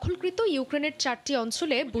রাশিয়ার দখলকৃত ইউক্রেনের 4টি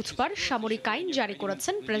অঞ্চলে বুধবার সামরিক আইন জারি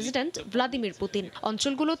করেছেন প্রেসিডেন্ট ভ্লাদিমির পুতিন।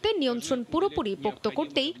 অঞ্চলগুলোতে নিয়ন্ত্রণ পুরোপুরি পোক্ত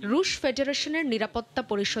করতেই রুশ ফেডারেশনের নিরাপত্তা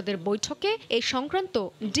পরিষদের বৈঠকে এই সংক্রান্ত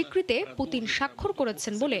ডিক্রিতে পুতিন স্বাক্ষর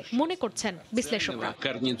করেছেন বলে মনে করছেন বিশ্লেষকরা।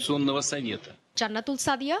 জান্নাতুল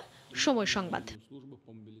সাদিয়া, সময় সংবাদ।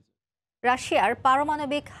 রাশিয়ার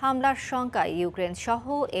পারমাণবিক হামলার শঙ্কায় ইউক্রেন সহ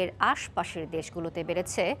এর আশপাশের দেশগুলোতে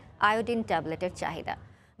বেড়েছে আয়োডিন ট্যাবলেটের চাহিদা।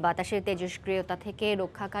 বাতাসের তেজস্ক্রিয়তা থেকে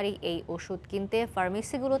রক্ষাকারী এই ওষুধ কিনতে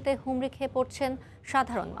ফার্মেসিগুলোতে হুমড়ি খেয়ে পড়ছেন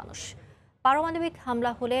সাধারণ মানুষ। পারমাণবিক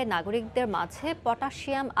হামলা হলে নাগরিকদের মাঝে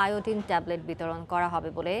পটাশিয়াম আয়োডিন ট্যাবলেট বিতরণ করা হবে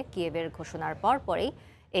বলে কিয়েভের ঘোষণার পরপরই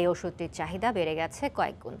এই ওষুধটির চাহিদা বেড়ে গেছে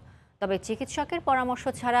কয়েকগুণ। তবে চিকিৎসকের পরামর্শ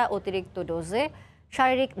ছাড়া অতিরিক্ত ডোজে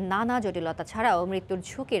শারীরিক নানা জটিলতা ছাড়াও মৃত্যুর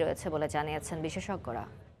ঝুঁকি রয়েছে বলে জানিয়েছেন বিশেষজ্ঞরা।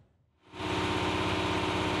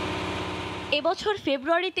 এবছর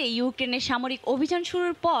ফেব্রুয়ারিতে ইউক্রেনের সামরিক অভিযান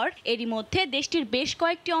শুরুর পর এরই মধ্যে দেশটির বেশ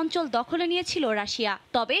কয়েকটি অঞ্চল দখলে নিয়েছিল রাশিয়া।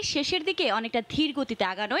 তবে শেষের দিকে অনেকটা ধীর গতিতে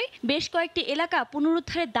আগানোয় বেশ কয়েকটি এলাকা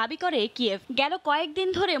পুনরুদ্ধারের দাবি করে কিয়েভ। গেল কয়েকদিন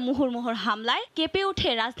ধরে মুহুর্মুহুর হামলায় কেঁপে ওঠে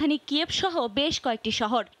রাজধানী কিয়েভ সহ বেশ কয়েকটি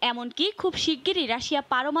শহর। এমনকি খুব শিগগিরই রাশিয়া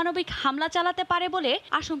পারমাণবিক হামলা চালাতে পারে বলে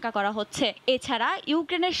আশঙ্কা করা হচ্ছে। এছাড়া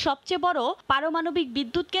ইউক্রেনের সবচেয়ে বড় পারমাণবিক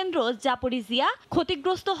বিদ্যুৎ কেন্দ্র জাপোরিজিয়া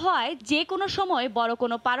ক্ষতিগ্রস্ত হওয়ায় যে কোনো সময় বড়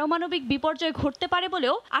কোনো পারমাণবিক বিপর্যয় ঘটতে পারে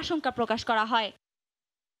বলেও আশঙ্কা প্রকাশ করা হয়।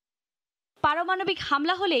 পারমাণবিক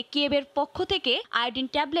হামলা হলে কিয়েভের পক্ষ থেকে আয়োডিন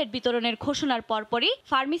ট্যাবলেট বিতরণের ঘোষণার পরপরই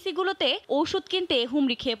ফার্মেসিগুলোতে ওষুধ কিনতে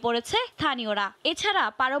হুমড়ি খেয়ে পড়েছে স্থানীয়রা। এছাড়া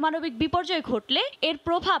পারমাণবিক বিপর্যয় ঘটলে এর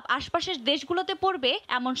প্রভাব আশপাশের দেশগুলোতে পড়বে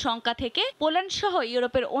এমন শঙ্কা থেকে পোল্যান্ড সহ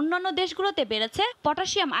ইউরোপের অন্যান্য দেশগুলোতে বেড়েছে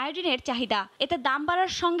পটাশিয়াম আয়োডিনের চাহিদা। এতে দাম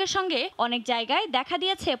বাড়ার সঙ্গে সঙ্গে অনেক জায়গায় দেখা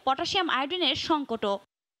দিয়েছে পটাশিয়াম আয়োডিনের সংকটও।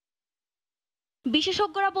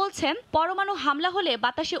 বিশেষজ্ঞরা বলছেন, পরমাণু হামলা হলে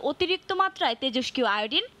বাতাসে অতিরিক্ত মাত্রায় তেজস্ক্রিয়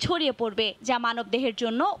আয়োডিন ছড়িয়ে পড়বে, যা মানবদেহের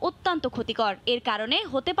জন্য অত্যন্ত ক্ষতিকর। এর কারণে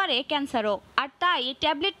হতে পারে ক্যান্সারও। আর তাই এই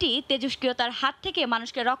ট্যাবলেটটি তেজস্ক্রিয়তার হাত থেকে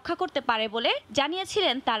মানুষকে রক্ষা করতে পারে বলে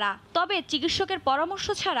জানিয়েছিলেন তারা। তবে চিকিৎসকের পরামর্শ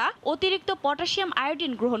ছাড়া অতিরিক্ত পটাশিয়াম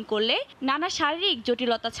আয়োডিন গ্রহণ করলে নানা শারীরিক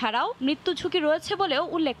জটিলতা ছাড়াও মৃত্যু ঝুঁকি রয়েছে বলেও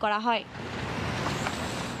উল্লেখ করা হয়।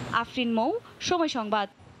 আফরিন মৌ, সময় সংবাদ।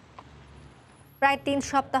 প্রায় 3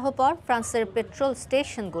 সপ্তাহ পর ফ্রান্সের পেট্রোল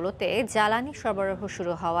স্টেশনগুলোতে জ্বালানি সরবরাহ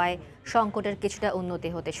শুরু হওয়ায় সংকটের কিছুটা উন্নতি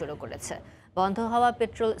হতে শুরু করেছে। বন্ধ হওয়া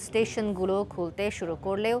পেট্রোল স্টেশনগুলো খুলতে শুরু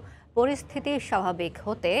করলেও পরিস্থিতি স্বাভাবিক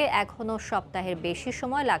হতে এখনও সপ্তাহের বেশি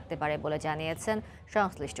সময় লাগতে পারে বলে জানিয়েছেন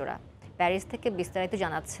সংশ্লিষ্টরা। প্যারিস থেকে বিস্তারিত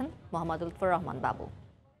জানাচ্ছেন মোহাম্মদ লুৎফর রহমান বাবু।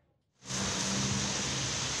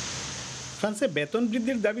 ফ্রান্সে বেতন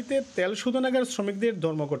বৃদ্ধির দাবিতে তেল শোধনাগার শ্রমিকদের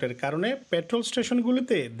ধর্মঘটের কারণে পেট্রোল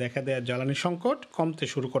স্টেশনগুলিতে দেখা দেয়া জ্বালানি সংকট কমতে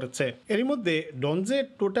শুরু করেছে। এরই মধ্যে ডনজে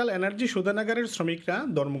টোটাল এনার্জি শোধনাগারের শ্রমিকরা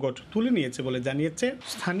ধর্মঘট তুলে নিয়েছে বলে জানিয়েছে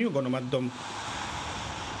স্থানীয় গণমাধ্যম।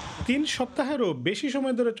 3 সপ্তাহেরও বেশি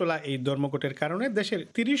সময় ধরে চলা এই ধর্মঘটের কারণে দেশের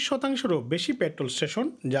 30%-রও বেশি পেট্রোল স্টেশন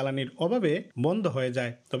জ্বালানির অভাবে বন্ধ হয়ে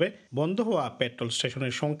যায়। তবে বন্ধ হওয়া পেট্রোল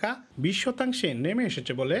স্টেশনের সংখ্যা 20% নেমে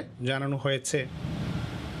এসেছে বলে জানানো হয়েছে।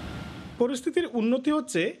 পরিস্থিতির উন্নতি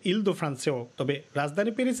হচ্ছে ইল-দো-ফ্রান্সেও। তবে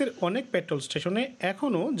রাজধানী প্যারিসের অনেক পেট্রোল স্টেশনে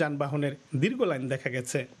এখনও যানবাহনের দীর্ঘ লাইন দেখা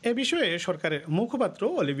গেছে। এ বিষয়ে সরকারের মুখপাত্র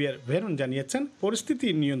অলিভিয়ার ভেরন জানিয়েছেন, পরিস্থিতি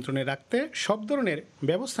নিয়ন্ত্রণে রাখতে সব ধরনের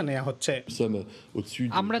ব্যবস্থা নেওয়া হচ্ছে।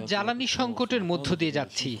 আমরা জ্বালানি সংকটের মধ্য দিয়ে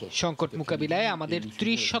যাচ্ছি। সংকট মোকাবিলায় আমাদের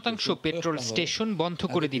 30% পেট্রোল স্টেশন বন্ধ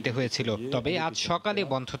করে দিতে হয়েছিল। তবে আজ সকালে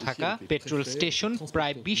বন্ধ থাকা পেট্রোল স্টেশন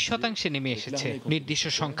প্রায় 20% নেমে এসেছে। নির্দিষ্ট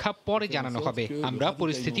সংখ্যা পরে জানানো হবে। আমরা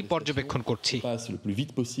পরিস্থিতি পর্যবেক্ষণ পর্যবেক্ষণ করছি।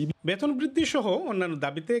 বেতন বৃদ্ধি সহ অন্যান্য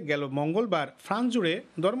দাবিতে গেল মঙ্গলবার ফ্রান্স জুড়ে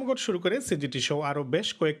ধর্মঘট শুরু করে সিজিটি সহ আরও বেশ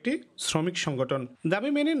কয়েকটি শ্রমিক সংগঠন। দাবি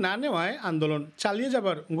মেনে না নেওয়ায় আন্দোলন চালিয়ে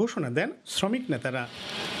যাবার ঘোষণা দেন শ্রমিক নেতারা।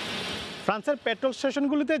 ফ্রান্সের পেট্রোল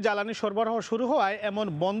স্টেশনগুলিতে জ্বালানি সরবরাহ শুরু হওয়ায় এমন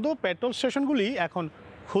বন্ধ পেট্রোল স্টেশনগুলি এখন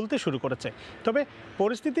খুলতে শুরু করেছে। তবে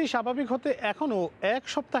পরিস্থিতি স্বাভাবিক হতে এখনও এক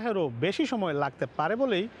সপ্তাহেরও বেশি সময় লাগতে পারে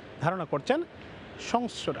বলেই ধারণা করছেন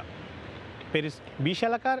সংশ্লিষ্টরা। প্যারিস 20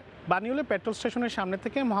 এলাকার বানিউলে পেট্রোল স্টেশনের সামনে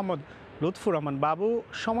থেকে মোহাম্মদ লুৎফুর রহমান বাবু,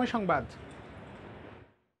 সময় সংবাদ।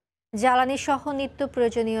 জ্বালানি সহ নিত্য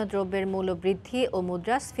প্রয়োজনীয় দ্রব্যের মূল্য বৃদ্ধি ও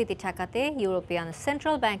মুদ্রাস্ফীতি ঠেকাতে ইউরোপিয়ান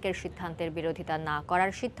সেন্ট্রাল ব্যাংকের সিদ্ধান্তের বিরোধিতা না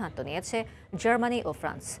করার সিদ্ধান্ত নিয়েছে জার্মানি ও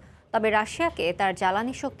ফ্রান্স। তবে রাশিয়াকে তার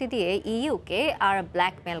জ্বালানি শক্তি দিয়ে ইইউকে আর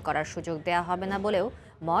ব্ল্যাকমেল করার সুযোগ দেওয়া হবে না বলেও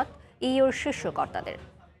মত ইইউর শীর্ষ কর্তাদের।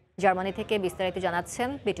 জার্মানি থেকে বিস্তারিত জানাচ্ছেন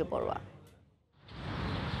বিটু বড়ুয়া।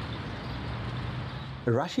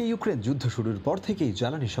 রাশিয়া ইউক্রেন যুদ্ধ শুরুর পর থেকেই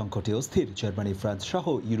জ্বালানি সংকটে অস্থির জার্মানি, ফ্রান্স সহ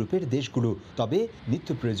ইউরোপের দেশগুলো। তবে নিত্য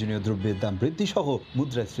প্রয়োজনীয় দ্রব্যের দাম বৃদ্ধি সহ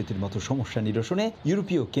মুদ্রাস্ফীতির মতো সমস্যা নিরসনে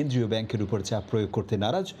ইউরোপীয় কেন্দ্রীয় ব্যাংকের উপর চাপ প্রয়োগ করতে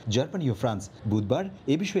নারাজ জার্মানি ও ফ্রান্স। বুধবার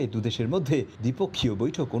এ বিষয়ে দুদেশের মধ্যে দ্বিপক্ষীয়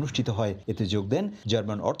বৈঠক অনুষ্ঠিত হয়। এতে যোগ দেন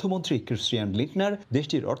জার্মান অর্থমন্ত্রী ক্রিস্টিয়ান লিটনার,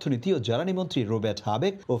 দেশটির অর্থনীতি ও জ্বালানি মন্ত্রী রোবের্ট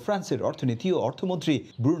হাবেক ও ফ্রান্সের অর্থনীতি ও অর্থমন্ত্রী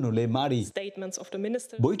ব্রুনো লে মারি।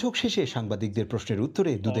 বৈঠক শেষে সাংবাদিকদের প্রশ্নের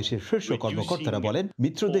উত্তরে দুদেশের শীর্ষ কর্মকর্তারা বলেন,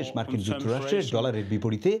 মিত্রদেশ মার্কিন যুক্তরাষ্ট্রের ডলারের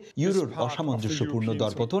বিপরীতে ইউরোর অসামঞ্জস্যপূর্ণ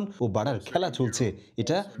দরপতন ও বাড়ার খেলা চলছে।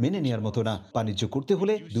 এটা মেনে নেওয়ার মতো না। বাণিজ্য করতে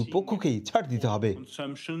হলে দুপক্ষকেই ছাড় দিতে হবে।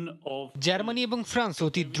 জার্মানি এবং ফ্রান্স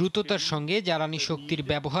অতি দ্রুততার সঙ্গে জ্বালানি শক্তির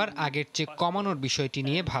ব্যবহার আগের চেয়ে কমানোর বিষয়টি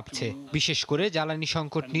নিয়ে ভাবছে। বিশেষ করে জ্বালানি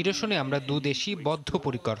সংকট নিরসনে আমরা দুদেশই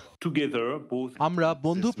বদ্ধপরিকর। আমরা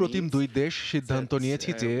বন্ধু প্রতিম দুই দেশ সিদ্ধান্ত নিয়েছি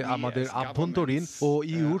যে আমাদের আভ্যন্তরীণ ও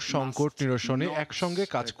ইউর সংকট নিরসনে একসঙ্গে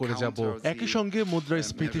কাজ করে যাব। একই সঙ্গে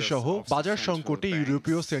মুদ্রাস্ফীতি সহ বাজার সংকটে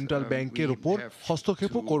ইউরোপীয় সেন্ট্রাল ব্যাংকের উপর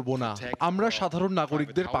হস্তক্ষেপও করব না। আমরা সাধারণ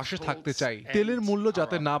নাগরিকদের পাশে থাকতে চাই। তেলের মূল্য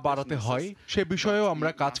যাতে না বাড়াতে হয় সে বিষয়েও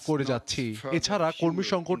আমরা কাজ করে যাচ্ছি। এছাড়া কর্মী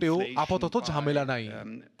সংকটেও আপাতত ঝামেলা নাই।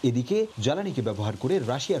 এদিকে জ্বালানিকে ব্যবহার করে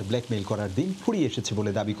রাশিয়ার ব্ল্যাকমেইল করার দিন ফুরিয়ে এসেছে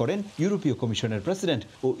বলে দাবি করেন ইউরোপীয় কমিশনের প্রেসিডেন্ট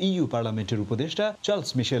ও ইইউ পার্লামেন্টের উপদেষ্টা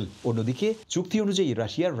চার্লস মিশেল। অন্যদিকে চুক্তি অনুযায়ী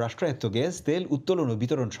রাশিয়ার রাষ্ট্রায়ত্ত গ্যাস তেল উত্তোলন ও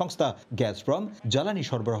বিতরণ সংস্থা গ্যাসপ্রম জ্বালানি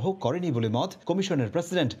সরবরাহ করেনি বলে মত কমিশনের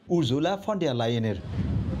প্রেসিডেন্ট উর্জুলা ফন ডের লায়েনের।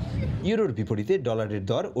 ইউরোর বিপরীতে ডলারের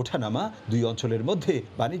দর ওঠানামা দুই অঞ্চলের মধ্যে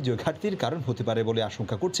বাণিজ্য ঘাটতির কারণ হতে পারে বলে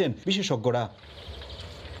আশঙ্কা করছেন বিশেষজ্ঞরা।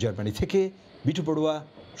 জার্মানি থেকে বিটু বড়ুয়া,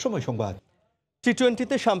 সময় সংবাদ।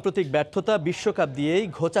 টি-20তে সাম্প্রতিক ব্যর্থতা বিশ্বকাপ দিয়েই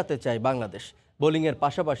ঘোচাতে চায় বাংলাদেশ। বোলিংয়ের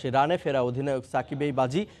পাশাপাশি রানে ফেরা অধিনায়ক সাকিবেই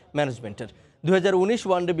বাজি ম্যানেজমেন্টের। 2019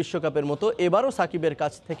 ওয়ানডে বিশ্বকাপের মতো এবারও সাকিবের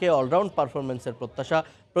কাছ থেকে অলরাউন্ড পারফরমেন্সের প্রত্যাশা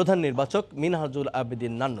প্রধান নির্বাচক মিনহাজুল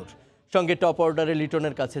আবেদিন নান্নুর। সঙ্গে টপ অর্ডারে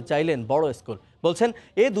লিটনের কাছে চাইলেন বড় স্কোর। বলছেন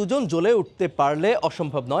এ দুজন জ্বলে উঠতে পারলে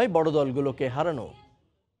অসম্ভব নয় বড় দলগুলোকে হারানো।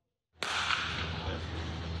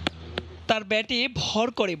 তার ব্যাটে ভর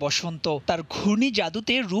করে বসন্ত, তার ঘূর্ণি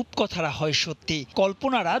জাদুতে রূপকথারা হয় সত্যি,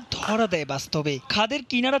 কল্পনারা ধরা দেয় বাস্তবে। খাদের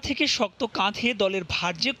কিনারা থেকে শক্ত কাঁধে দলের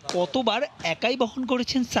ভার যে কতবার একাই বহন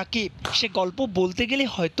করেছেন সাকিব, সে গল্প বলতে গেলে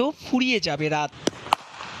হয়তো ফুরিয়ে যাবে রাত।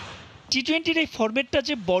 টি-20-র এই ফরম্যাটটা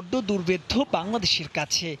যে বড্ড দুর্ভেদ্য বাংলাদেশের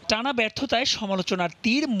কাছে। টানা ব্যর্থতায় সমালোচনার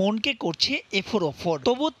তীর মনকে করছে এফোর ওফোর।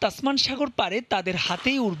 তবু তাসমান সাগর পারে তাদের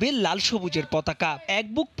হাতেই উড়বে লাল সবুজের পতাকা। এক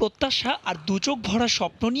বুক প্রত্যাশা আর দুচোখ ভরা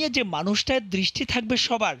স্বপ্ন নিয়ে যে মানুষটার দৃষ্টি থাকবে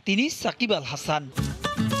সবার, তিনি সাকিব আল হাসান।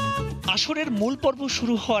 আসরের মূল পর্ব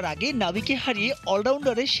শুরু হওয়ার আগে নাবিকে হারিয়ে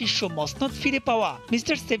অলরাউন্ডারের শীর্ষ মসনদ ফিরে পাওয়া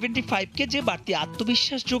মিস্টার 75-কে যে বাড়তি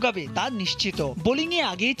আত্মবিশ্বাস যোগাবে তা নিশ্চিত। বোলিংয়ে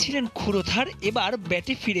আগেই ছিলেন ক্ষুরোধার, এবার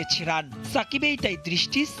ব্যাটে ফিরেছে রান। সাকিবেই তাই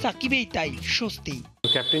দৃষ্টি, সাকিবেই তাই স্বস্তি।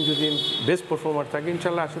 ক্যাপ্টেন যদি বেস্ট পারফর্মার থাকে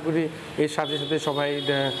ইনশাল্লাহ আশা করি এর সাথে সাথে সবাই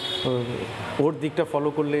ওর দিকটা ফলো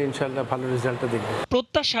করলে ইনশাল্লাহ ভালো রেজাল্টটা দেখবে।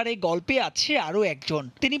 প্রত্যাশার এই গল্পে আছে আরও একজন,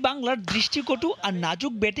 তিনি বাংলার দৃষ্টিকটু আর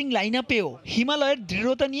নাজুক ব্যাটিং লাইন আপেও হিমালয়ের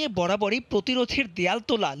দৃঢ়তা নিয়ে বরাবরই প্রতিরোধের দেয়াল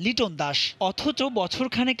তোলা লিটন দাস। অথচ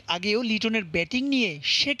বছরখানেক আগেও লিটনের ব্যাটিং নিয়ে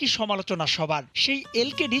সে কি সমালোচনা সবার। সেই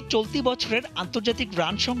এলকেডি চলতি বছরের আন্তর্জাতিক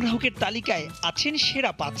রান সংগ্রাহকের তালিকায় আছেন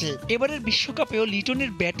সেরা 5-এ। এবারের বিশ্বকাপেও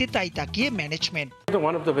লিটনের ব্যাটে তাই তাকিয়ে management.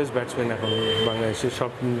 One of the best batsman এখন বাংলাদেশের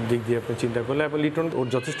সব দিক দিয়ে আপনি চিন্তা করলে, এবং লিটন ওর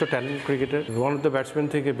যথেষ্ট talent cricketer. One of the batsman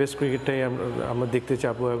থেকে বেস্ট ক্রিকেটটাই আমরা দেখতে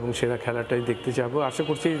চাবো এবং সেরা খেলাটাই দেখতে চাবো। আশা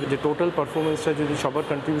করছি যে টোটাল পারফরমেন্সটা যদি সবার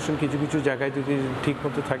কন্ট্রিবিউশন কিছু কিছু জায়গায় যদি ঠিক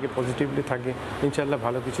মতো থাকে, পজিটিভলি থাকে, ইনশাল্লাহ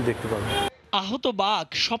ভালো কিছু দেখতে পাবো। আহত বাঘ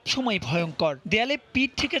সবসময় ভয়ঙ্কর। দেয়ালে পিঠ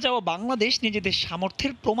থেকে যাওয়া বাংলাদেশ নিজেদের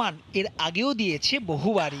সামর্থ্যের প্রমাণ এর আগেও দিয়েছে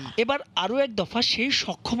বহুবারই। এবার আরও এক দফা সেই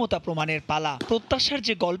সক্ষমতা প্রমাণের পালা। প্রত্যাশার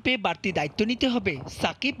যে গল্পে বাড়তি দায়িত্ব নিতে হবে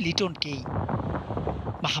সাকিব লিটনকেই।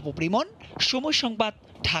 মাহবুব রিমন, সময় সংবাদ,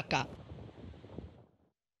 ঢাকা।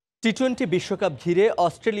 টি-20 বিশ্বকাপ ঘিরে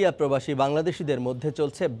অস্ট্রেলিয়া প্রবাসী বাংলাদেশিদের মধ্যে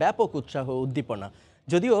চলছে ব্যাপক উৎসাহ ও উদ্দীপনা।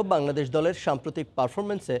 যদিও বাংলাদেশ দলের সাম্প্রতিক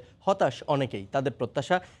পারফরমেন্সে হতাশ অনেকেই, তাদের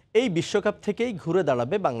প্রত্যাশা এই বিশ্বকাপ থেকেই ঘুরে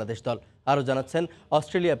দাঁড়াবে বাংলাদেশ দল। আরও জানাচ্ছেন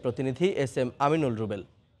অস্ট্রেলিয়ার প্রতিনিধি SM আমিনুল রুবেল।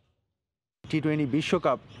 টি-20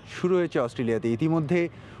 বিশ্বকাপ শুরু হয়েছে অস্ট্রেলিয়াতে। ইতিমধ্যে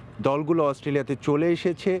দলগুলো অস্ট্রেলিয়াতে চলে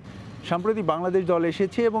এসেছে। সম্প্রতি বাংলাদেশ দল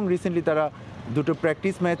এসেছে এবং রিসেন্টলি তারা দুটো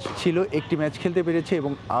প্র্যাকটিস ম্যাচ ছিল, একটি ম্যাচ খেলতে পেরেছে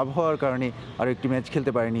এবং আবহাওয়ার কারণে আরও একটি ম্যাচ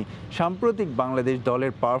খেলতে পারেনি। সাম্প্রতিক বাংলাদেশ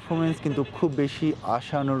দলের পারফরমেন্স কিন্তু খুব বেশি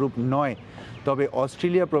আশানুরূপ নয়। তবে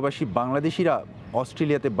অস্ট্রেলিয়া প্রবাসী বাংলাদেশিরা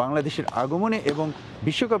অস্ট্রেলিয়াতে বাংলাদেশের আগমনে এবং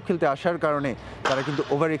বিশ্বকাপ খেলতে আসার কারণে তারা কিন্তু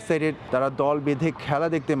ওভার এক্সাইটেড। তারা দল বেঁধে খেলা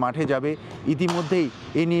দেখতে মাঠে যাবে। ইতিমধ্যেই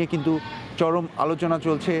এ নিয়ে কিন্তু চরম আলোচনা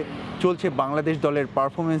চলছে বাংলাদেশ দলের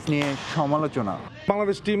পারফরমেন্স নিয়ে সমালোচনা।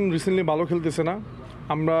 বাংলাদেশ টিম রিসেন্টলি ভালো খেলতেছে না।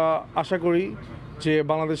 আমরা আশা করি যে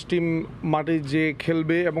বাংলাদেশ টিম মাঠে যে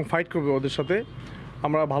খেলবে এবং ফাইট করবে ওদের সাথে।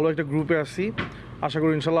 আমরা ভালো একটা গ্রুপে আছি, আশা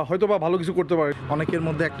করি ইনশাল্লাহ হয়তো বা ভালো কিছু করতে পারে। অনেকের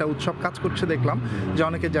মধ্যে একটা উৎসব কাজ করছে, দেখলাম যে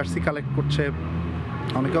অনেকে জার্সি কালেক্ট করছে,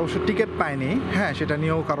 অনেকে অবশ্য টিকিট পায়নি। হ্যাঁ, সেটা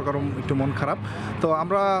নিয়েও কারো একটু মন খারাপ। তো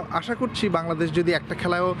আমরা আশা করছি বাংলাদেশ যদি একটা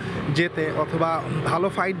খেলায়ও জেতে অথবা ভালো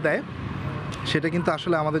ফাইট দেয়, সেটা কিন্তু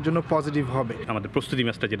আসলে আমাদের জন্য পজিটিভ হবে। আমাদের প্রস্তুতি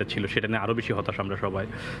ম্যাচটা যেটা ছিল সেটা নিয়ে আরও বেশি হতাশ আমরা সবাই।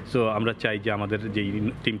 সো আমরা চাই যে আমাদের যে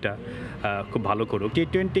টিমটা খুব ভালো করুক।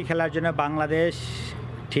 টি-20 খেলার জন্য বাংলাদেশ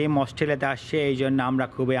টিম অস্ট্রেলিয়াতে আসছে, এই জন্য আমরা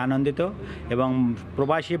খুবই আনন্দিত এবং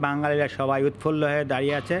প্রবাসী বাঙালিরা সবাই উৎফুল্ল হয়ে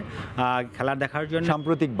দাঁড়িয়ে আছে খেলা দেখার জন্য।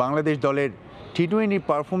 সাম্প্রতিক বাংলাদেশ দলের টি-20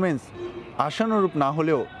 পারফরমেন্স আশানুরূপ না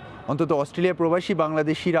হলেও অন্তত অস্ট্রেলিয়া প্রবাসী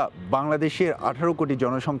বাংলাদেশিরা বাংলাদেশের 18 কোটি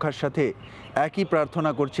জনসংখ্যার সাথে একই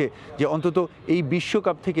প্রার্থনা করছে যে অন্তত এই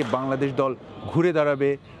বিশ্বকাপ থেকে বাংলাদেশ দল ঘুরে দাঁড়াবে,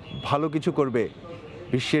 ভালো কিছু করবে।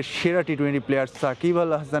 বিশ্বের সেরা টি-20 প্লেয়ার সাকিব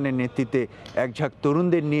আল হাসানের নেতৃত্বে একঝাঁক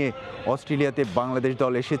তরুণদের নিয়ে অস্ট্রেলিয়াতে বাংলাদেশ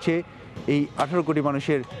দল এসেছে এই 18 কোটি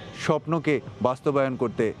মানুষের স্বপ্নকে বাস্তবায়ন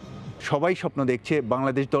করতে। সবাই স্বপ্ন দেখছে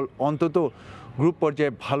বাংলাদেশ দল অন্তত গ্রুপ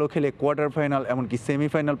পর্যায়ে ভালো খেলে কোয়ার্টার ফাইনাল এমনকি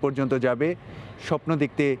সেমিফাইনাল পর্যন্ত যাবে। স্বপ্ন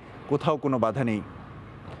দেখতে কোথাও কোনো বাধা নেই।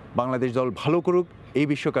 বাংলাদেশ দল ভালো করুক এই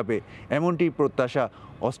বিশ্বকাপে, এমনটি প্রত্যাশা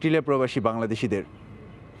অস্ট্রেলিয়া প্রবাসী বাংলাদেশিদের।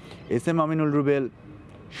 SM আমিনুল রুবেল,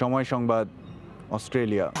 সময় সংবাদ,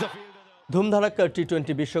 অস্ট্রেলিয়া। ধুমধারাক্কা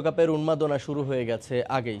টি-20 বিশ্বকাপের উন্মাদনা শুরু হয়ে গেছে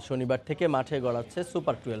আগেই। শনিবার থেকে মাঠে গড়াচ্ছে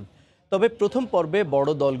সুপার 12। তবে প্রথম পর্বে বড়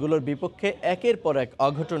দলগুলোর বিপক্ষে একের পর এক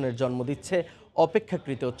অঘটনের জন্ম দিচ্ছে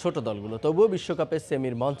অপেক্ষাকৃত ছোট দলগুলো। তবুও বিশ্বকাপের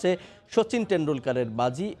সেমির মঞ্চে সচিন টেন্ডুলকারের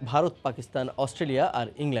বাজি ভারত, পাকিস্তান, অস্ট্রেলিয়া আর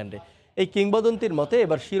ইংল্যান্ডে। এই কিংবদন্তির মতে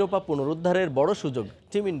এবার শিরোপা পুনরুদ্ধারের বড় সুযোগ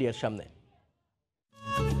টিম ইন্ডিয়ার সামনে।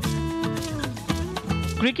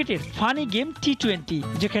 ক্রিকেটের ফানি গেম টি-20,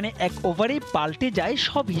 যেখানে এক ওভারে পাল্টে যায়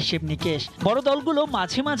সব হিসেব নিকেশ। বড় দলগুলো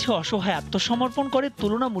মাঝে মাঝে অসহায় আত্মসমর্পণ করে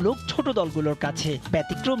তুলনামূলক ছোট দলগুলোর কাছে।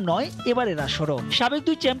 ব্যতিক্রম নয় এবারের আসরও। সাবেক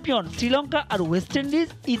দুই চ্যাম্পিয়ন শ্রীলঙ্কা আর ওয়েস্ট ইন্ডিজ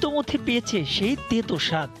ইতোমধ্যে পেয়েছে সেই তেতো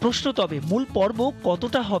স্বাদ। প্রশ্ন তবে মূল পর্ব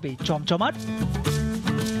কতটা হবে চমচমাট?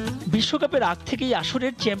 বিশ্বকাপের আগ থেকেই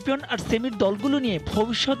আসরের চ্যাম্পিয়ন আর সেমির দলগুলো নিয়ে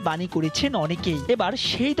ভবিষ্যৎবাণী করেছেন অনেকেই। এবার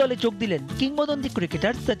সেই দলে যোগ দিলেন কিংবদন্তি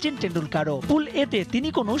ক্রিকেটার সচিন টেন্ডুলকারও। পুল এতে তিনি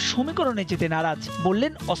কোনো সমীকরণে যেতে নারাজ।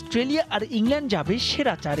 বললেন অস্ট্রেলিয়া আর ইংল্যান্ড যাবে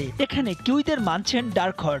সেরা চারে। এখানে কিউইদের মানছেন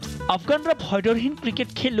ডার্ক হর্স। আফগানরা ভয়ডরহীন ক্রিকেট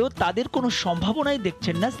খেললেও তাদের কোনো সম্ভাবনাই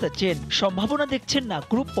দেখছেন না সচিন। সম্ভাবনা দেখছেন না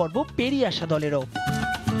গ্রুপ পর্ব পেরিয়ে আসা দলেরও।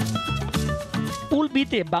 পুল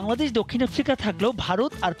বিতে বাংলাদেশ, দক্ষিণ আফ্রিকা থাকলেও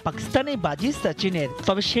ভারত আর পাকিস্তানে বাজি সচিনের।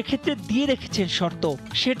 তবে সেক্ষেত্রে দিয়ে রেখেছেন শর্ত,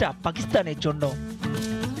 সেটা পাকিস্তানের জন্য।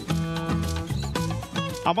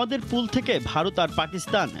 আমাদের পুল থেকে ভারত আর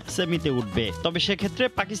পাকিস্তান সেমিতে উঠবে, তবে সেক্ষেত্রে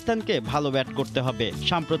পাকিস্তানকে ভালো ব্যাট করতে হবে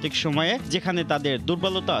সাম্প্রতিক সময়ে, যেখানে তাদের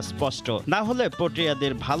দুর্বলতা স্পষ্ট। না হলে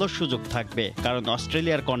প্রোটিয়াদের ভালো সুযোগ থাকবে, কারণ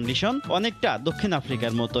অস্ট্রেলিয়ার কন্ডিশন অনেকটা দক্ষিণ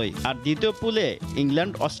আফ্রিকার মতোই। আর দ্বিতীয় পুলে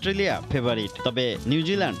ইংল্যান্ড, অস্ট্রেলিয়া ফেভারিট, তবে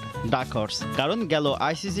নিউজিল্যান্ড ডার্ক হর্স, কারণ গেল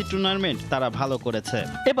আইসিসি টুর্নামেন্ট তারা ভালো করেছে।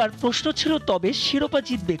 এবার প্রশ্ন ছিল তবে শিরোপা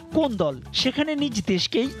জিতবে কোন দল? সেখানে নিজ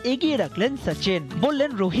দেশকেই এগিয়ে রাখলেন সচিন।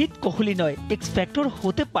 বললেন রোহিত, কোহলি নয়, এক্স ফ্যাক্টর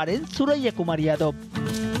হতে পারেন সূর্যকুমার যাদব।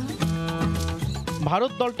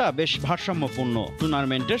 ভারত দলটা বেশ ভারসাম্যপূর্ণ।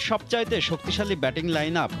 টুর্নামেন্টের সবচাইতে শক্তিশালী ব্যাটিং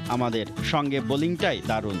লাইন আপ আমাদের, সঙ্গে বোলিংটাই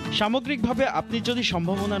দারুণ। সামগ্রিকভাবে আপনি যদি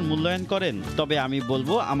সম্ভাবনার মূল্যায়ন করেন, তবে আমি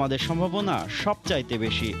বলবো আমাদের সম্ভাবনা সবচাইতে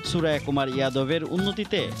বেশি। সূর্যকুমার যাদবের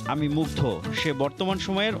উন্নতিতে আমি মুগ্ধ। সে বর্তমান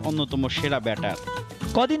সময়ের অন্যতম সেরা ব্যাটার।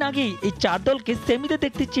 কদিন আগেই এই চার দলকে সেমিতে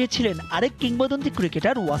দেখতে চেয়েছিলেন আরেক কিংবদন্তি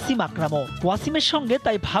ক্রিকেটার ওয়াসিম আকরামও। ওয়াসিমের সঙ্গে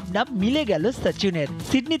তাই ভাবনা মিলে গেল সচিনের।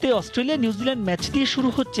 সিডনিতে অস্ট্রেলিয়া নিউজিল্যান্ড ম্যাচ দিয়ে শুরু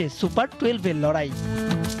হচ্ছে সুপার 12-এর লড়াই।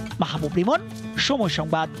 মাহবুব রিমন, সময়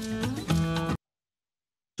সংবাদ।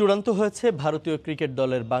 চূড়ান্ত হয়েছে ভারতীয় ক্রিকেট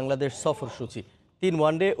দলের বাংলাদেশ সফরসূচি। 3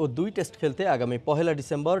 ওয়ানডে ও 2 টেস্ট খেলতে আগামী 1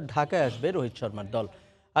 ডিসেম্বর ঢাকায় আসবে রোহিত শর্মার দল।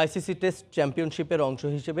 আইসিসি টেস্ট চ্যাম্পিয়নশিপের অংশ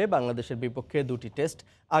হিসেবে বাংলাদেশের বিপক্ষে 2টি টেস্ট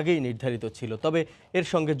আগেই নির্ধারিত ছিল, তবে এর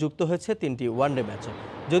সঙ্গে যুক্ত হয়েছে 3টি ওয়ানডে ম্যাচও।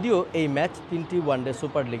 যদিও এই ম্যাচ 3টি ওয়ানডে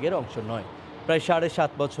সুপার লিগের অংশ নয়। প্রায়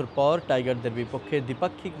 7.5 বছর পর টাইগারদের বিপক্ষে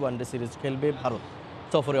দ্বিপাক্ষিক ওয়ানডে সিরিজ খেলবে ভারত।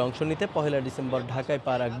 সফরে অংশ নিতে 1 ডিসেম্বর ঢাকায়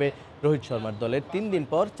পা রাখবে রোহিত শর্মার দলের। 3 দিন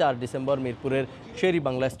পর 4 ডিসেম্বর মিরপুরের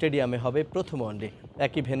শের-ই-বাংলা স্টেডিয়ামে হবে প্রথম ওয়ানডে।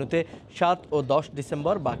 একই ভেন্যুতে 7 ও 10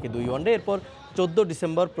 ডিসেম্বর বাকি 2 ওয়ানডে। এরপর 14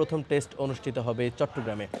 ডিসেম্বর প্রথম টেস্ট অনুষ্ঠিত হবে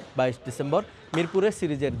চট্টগ্রামে। 22 ডিসেম্বর মিরপুরে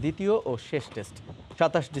সিরিজের দ্বিতীয় ও শেষ টেস্ট।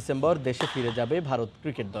 27 ডিসেম্বর দেশে ফিরে যাবে ভারত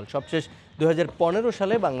ক্রিকেট দল। সবশেষ 2015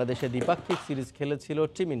 সালে বাংলাদেশে দ্বিপাক্ষিক সিরিজ খেলেছিল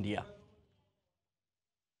টিম ইন্ডিয়া।